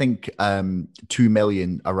 Why do you think 2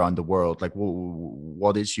 million around the world?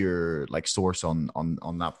 What is your source on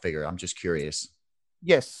that figure? I'm just curious.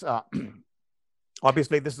 Yes.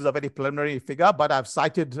 Obviously, this is a very preliminary figure, but I've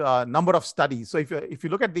cited a number of studies. So if you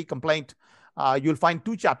look at the complaint, you'll find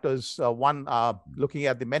 2 chapters. One looking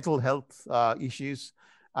at the mental health issues,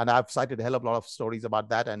 and I've cited a hell of a lot of stories about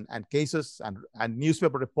that and cases and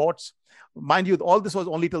newspaper reports. Mind you, all this was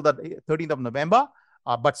only till the 13th of November.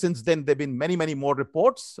 But since then, there have been many, many more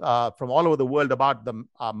reports from all over the world about the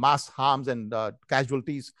mass harms and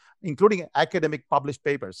casualties, including academic published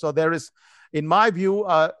papers. So there is, in my view,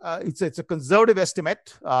 it's a conservative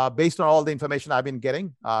estimate based on all the information I've been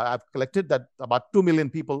getting. I've collected that about 2 million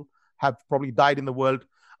people have probably died in the world.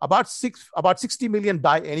 About 60 million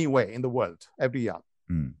die anyway in the world every year.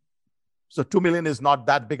 So 2 million is not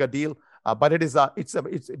that big a deal, but it's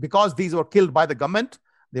because these were killed by the government.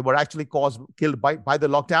 They were actually killed by the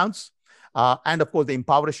lockdowns. And of course, the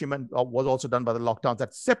impoverishment was also done by the lockdowns.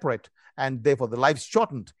 That's separate. And therefore, the lives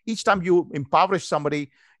shortened. Each time you impoverish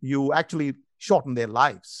somebody, you actually shorten their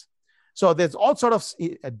lives. So there's all sort of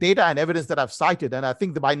data and evidence that I've cited. And I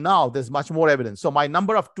think that by now, there's much more evidence. So my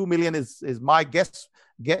number of 2 million is my best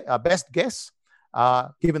guess,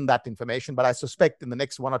 given that information. But I suspect in the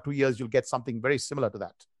next 1 or 2 years, you'll get something very similar to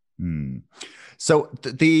that. So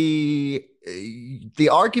the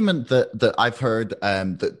argument that I've heard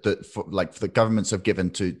that for the governments have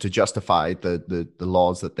given to justify the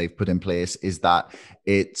laws that they've put in place is that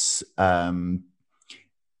it's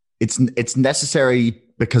necessary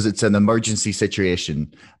because it's an emergency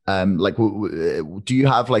situation. Do you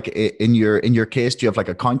have in your case, do you have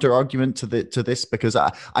a counter argument to this? Because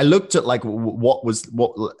I looked at what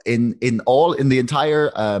in the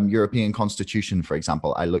entire European Constitution, for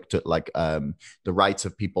example, I looked at the rights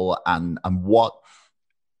of people and what,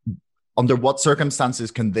 under what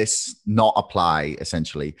circumstances can this not apply,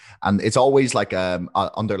 essentially? And it's always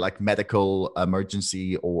under medical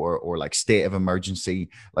emergency or state of emergency.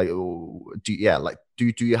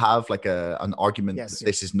 Do you have an argument that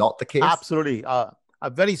this is not the case? Absolutely. A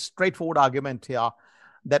very straightforward argument here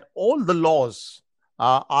that all the laws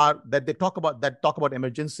that talk about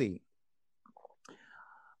emergency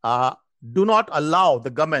do not allow the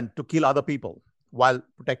government to kill other people while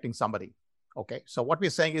protecting somebody. Okay, so what we're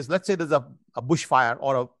saying is, let's say there's a bushfire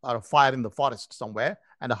or a fire in the forest somewhere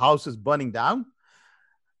and a house is burning down.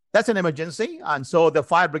 That's an emergency. And so the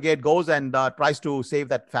fire brigade goes and tries to save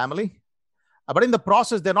that family. But in the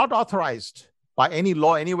process, they're not authorized by any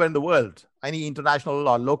law anywhere in the world, any international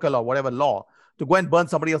or local or whatever law, to go and burn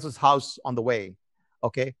somebody else's house on the way.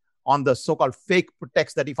 Okay, on the so-called fake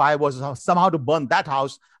pretext that if I was somehow to burn that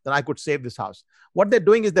house, then I could save this house. What they're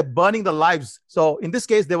doing is they're burning the lives. So in this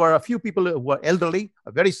case, there were a few people who were elderly,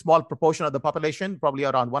 a very small proportion of the population, probably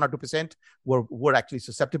around 1 or 2% were actually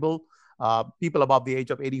susceptible. People above the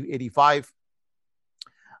age of 80, 85.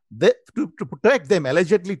 To protect them,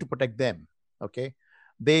 allegedly to protect them, okay,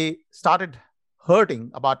 they started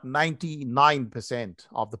hurting about 99%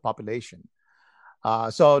 of the population.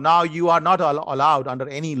 So now you are not allowed under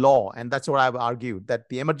any law, and that's what I've argued, that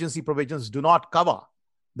the emergency provisions do not cover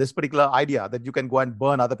this particular idea that you can go and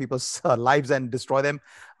burn other people's lives and destroy them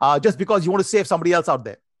just because you want to save somebody else out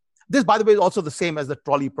there. This, by the way, is also the same as the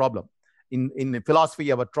trolley problem. In philosophy,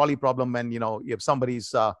 you have a trolley problem, and you have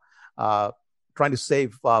somebody's trying to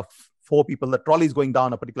save 4 people. The trolley is going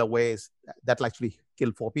down a particular way that will actually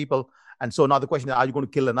kill 4 people. And so now the question is, are you going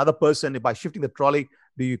to kill another person by shifting the trolley?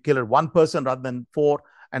 Do you kill 1 person rather than 4?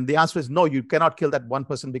 And the answer is no, you cannot kill that 1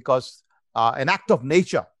 person because an act of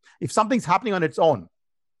nature, if something's happening on its own,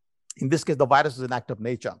 in this case, the virus is an act of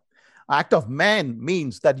nature. Act of man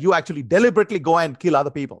means that you actually deliberately go and kill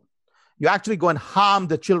other people. You actually go and harm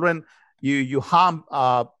the children. You harm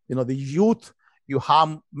the youth. You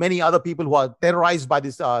harm many other people who are terrorized by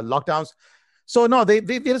these lockdowns. So no, there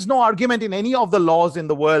is no argument in any of the laws in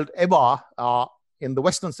the world ever in the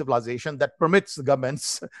Western civilization that permits the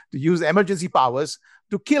governments to use emergency powers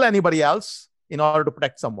to kill anybody else in order to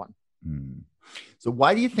protect someone. So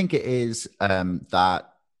why do you think it is that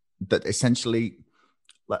essentially?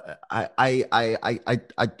 I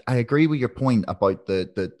agree with your point about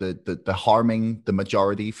the harming the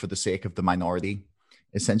majority for the sake of the minority.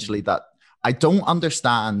 Essentially, that I don't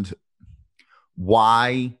understand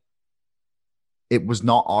why it was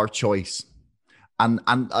not our choice.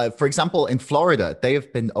 And for example, in Florida, they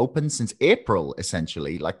have been open since April,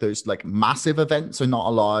 essentially. Like there's like massive events are not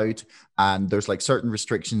allowed. And there's like certain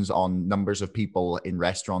restrictions on numbers of people in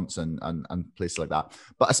restaurants and places like that.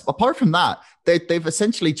 But apart from that, they've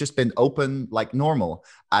essentially just been open like normal.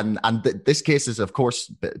 And this case has, of course,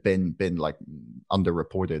 been like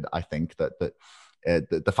underreported. I think that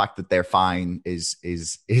the fact that they're fine is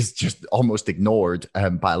just almost ignored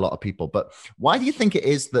by a lot of people. But why do you think it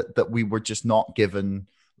is that we were just not given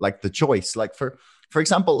like the choice? Like for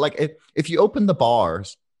example, like if you open the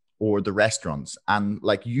bars or the restaurants and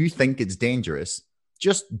like you think it's dangerous,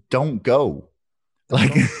 just don't go.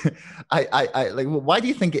 Like I like, why do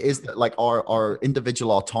you think it is that like our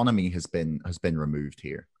individual autonomy has been removed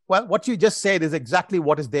here? Well, what you just said is exactly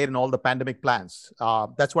what is there in all the pandemic plans.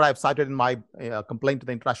 That's what I've cited in my complaint to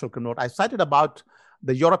the International Criminal Court. I cited about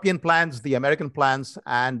the European plans, the American plans,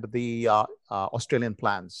 and the Australian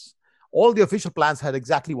plans. All the official plans had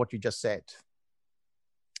exactly what you just said,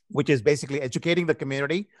 which is basically educating the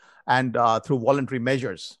community and through voluntary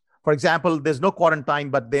measures. For example, there's no quarantine,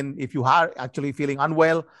 but then if you are actually feeling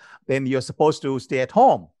unwell, then you're supposed to stay at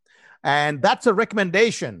home. And that's a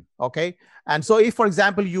recommendation, okay? And so if, for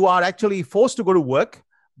example, you are actually forced to go to work,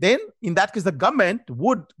 then in that case, the government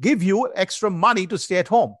would give you extra money to stay at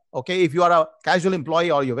home, okay? If you are a casual employee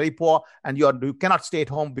or you're very poor and you cannot stay at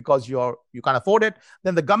home because you can't afford it,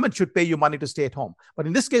 then the government should pay you money to stay at home. But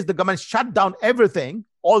in this case, the government shut down everything,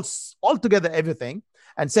 altogether everything,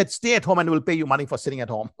 and said, stay at home and we'll pay you money for sitting at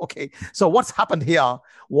home. Okay. So what's happened here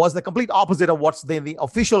was the complete opposite of what's the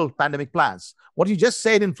official pandemic plans. What you just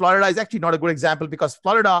said in Florida is actually not a good example because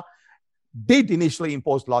Florida did initially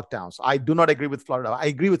impose lockdowns. I do not agree with Florida. I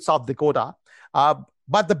agree with South Dakota.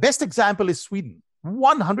 But the best example is Sweden.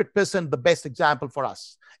 100% the best example for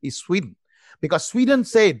us is Sweden. Because Sweden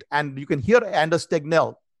said, and you can hear Anders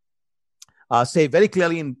Tegnell say very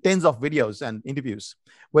clearly in tens of videos and interviews,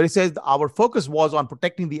 where he says our focus was on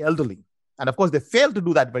protecting the elderly. And of course, they failed to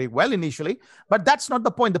do that very well initially, but that's not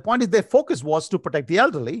the point. The point is their focus was to protect the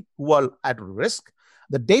elderly who are at risk.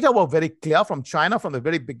 The data were very clear from China from the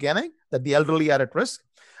very beginning that the elderly are at risk.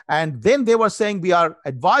 And then they were saying we are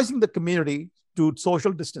advising the community to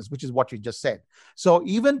social distance, which is what you just said. So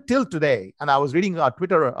even till today, and I was reading a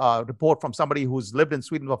Twitter report from somebody who's lived in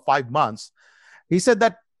Sweden for 5 months, he said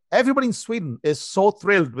that everybody in Sweden is so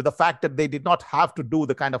thrilled with the fact that they did not have to do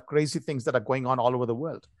the kind of crazy things that are going on all over the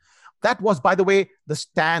world. That was, by the way, the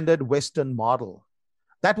standard Western model.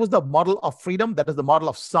 That was the model of freedom. That is the model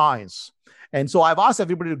of science. And so I've asked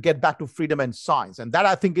everybody to get back to freedom and science. And that,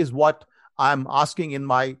 I think, is what I'm asking in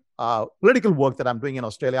my political work that I'm doing in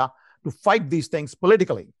Australia, to fight these things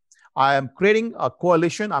politically. I am creating a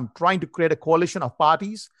coalition. I'm trying to create a coalition of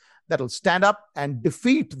parties that will stand up and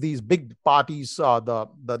defeat these big parties, the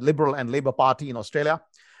Liberal and Labour Party in Australia.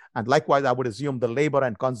 And likewise, I would assume the Labour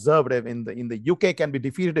and Conservative in the UK can be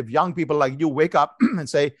defeated if young people like you wake up and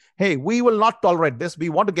say, hey, we will not tolerate this. We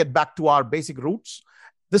want to get back to our basic roots.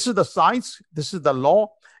 This is the science. This is the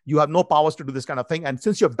law. You have no powers to do this kind of thing. And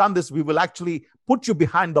since you have done this, we will actually put you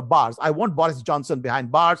behind the bars. I want Boris Johnson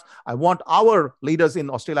behind bars. I want our leaders in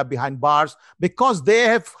Australia behind bars because they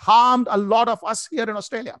have harmed a lot of us here in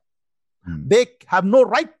Australia. They have no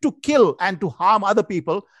right to kill and to harm other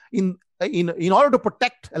people in order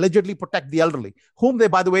to allegedly protect the elderly, whom they,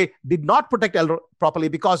 by the way, did not protect properly.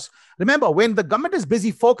 Because remember, when the government is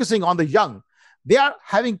busy focusing on the young, they are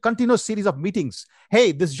having continuous series of meetings.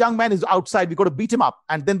 Hey, this young man is outside. We got to beat him up.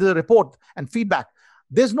 And then there's a report and feedback.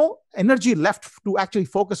 There's no energy left to actually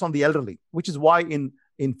focus on the elderly, which is why in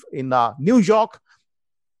New York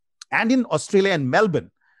and in Australia and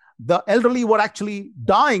Melbourne, the elderly were actually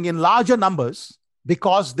dying in larger numbers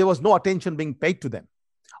because there was no attention being paid to them.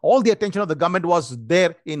 All the attention of the government was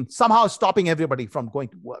there in somehow stopping everybody from going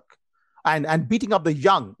to work and beating up the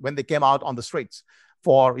young when they came out on the streets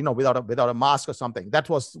for, without a mask or something. That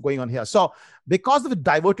was going on here. So because of the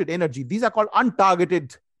diverted energy, these are called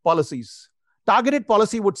untargeted policies. Targeted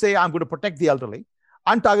policy would say, I'm going to protect the elderly.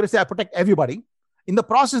 Untargeted say, I protect everybody. In the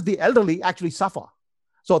process, the elderly actually suffer.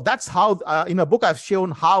 So that's how, in a book, I've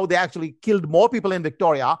shown how they actually killed more people in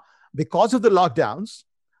Victoria because of the lockdowns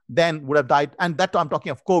than would have died. And that I'm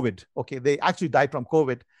talking of COVID. Okay, they actually died from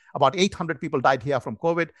COVID. About 800 people died here from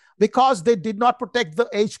COVID because they did not protect the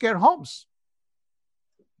aged care homes.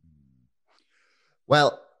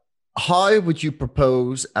 Well, how would you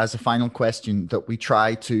propose, as a final question, that we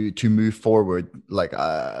try to move forward? Like,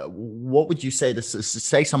 what would you say to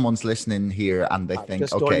say someone's listening here and they think,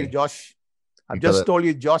 just okay, told you, Josh. I've just told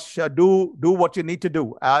you, Josh, do what you need to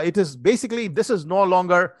do. It is basically, this is no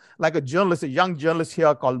longer like a journalist, a young journalist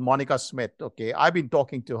here called Monica Smith. Okay, I've been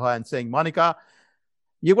talking to her and saying, Monica,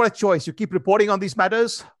 you've got a choice. You keep reporting on these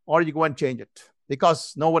matters or you go and change it,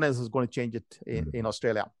 because no one else is going to change it in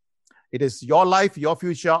Australia. It is your life, your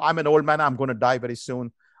future. I'm an old man. I'm going to die very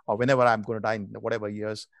soon, or whenever I'm going to die in whatever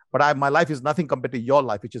years. But my life is nothing compared to your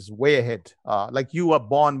life, which is way ahead. Like you were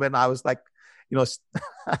born when I was like,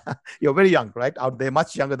 you're very young, right? Out there,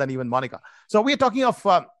 much younger than even Monica. So we're talking of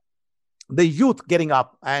the youth getting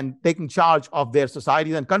up and taking charge of their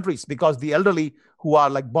societies and countries, because the elderly who are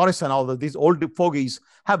like Boris and all these old fogies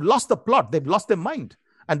have lost the plot. They've lost their mind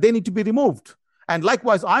and they need to be removed. And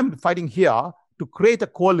likewise, I'm fighting here to create a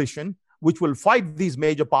coalition which will fight these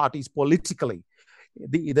major parties politically.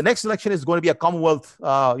 The next election is going to be a Commonwealth,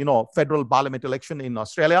 federal parliament election in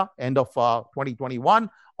Australia, end of 2021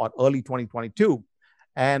 or early 2022.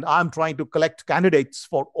 And I'm trying to collect candidates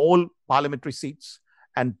for all parliamentary seats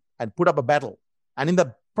and put up a battle. And in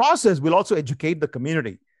the process, we'll also educate the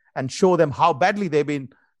community and show them how badly they've been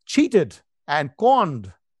cheated and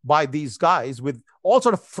conned by these guys with all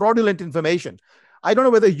sort of fraudulent information. I don't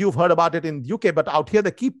know whether you've heard about it in the UK, but out here,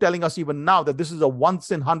 they keep telling us even now that this is a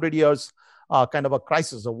once in 100 years kind of a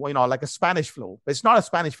crisis, like a Spanish flu. It's not a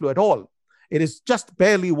Spanish flu at all. It is just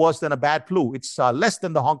barely worse than a bad flu. It's less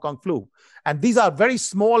than the Hong Kong flu. And these are very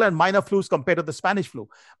small and minor flus compared to the Spanish flu.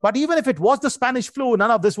 But even if it was the Spanish flu,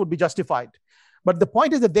 none of this would be justified. But the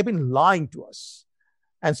point is that they've been lying to us.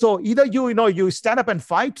 And so either you stand up and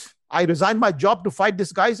fight. I resigned my job to fight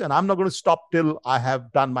these guys, and I'm not going to stop till I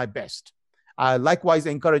have done my best. I likewise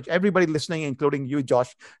encourage everybody listening, including you,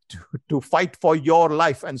 Josh, to fight for your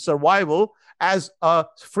life and survival as a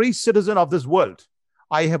free citizen of this world.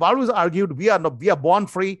 I have always argued we are born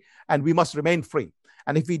free and we must remain free.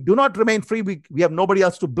 And if we do not remain free, we have nobody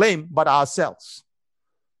else to blame but ourselves.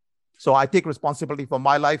 So I take responsibility for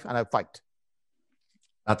my life and I fight.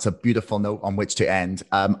 That's a beautiful note on which to end.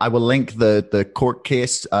 I will link the court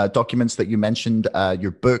case documents that you mentioned,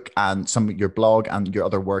 your book and your blog and your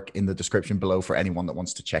other work in the description below for anyone that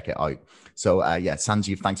wants to check it out. So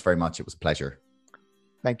Sanjeev, thanks very much. It was a pleasure.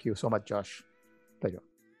 Thank you so much, Josh. Pleasure.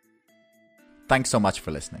 Thanks so much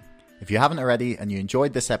for listening. If you haven't already and you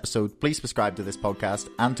enjoyed this episode, please subscribe to this podcast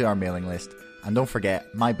and to our mailing list. And don't forget,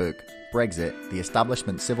 my book, Brexit, The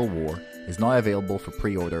Establishment Civil War, is now available for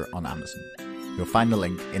pre-order on Amazon. You'll find the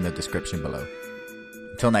link in the description below.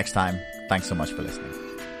 Until next time, thanks so much for listening.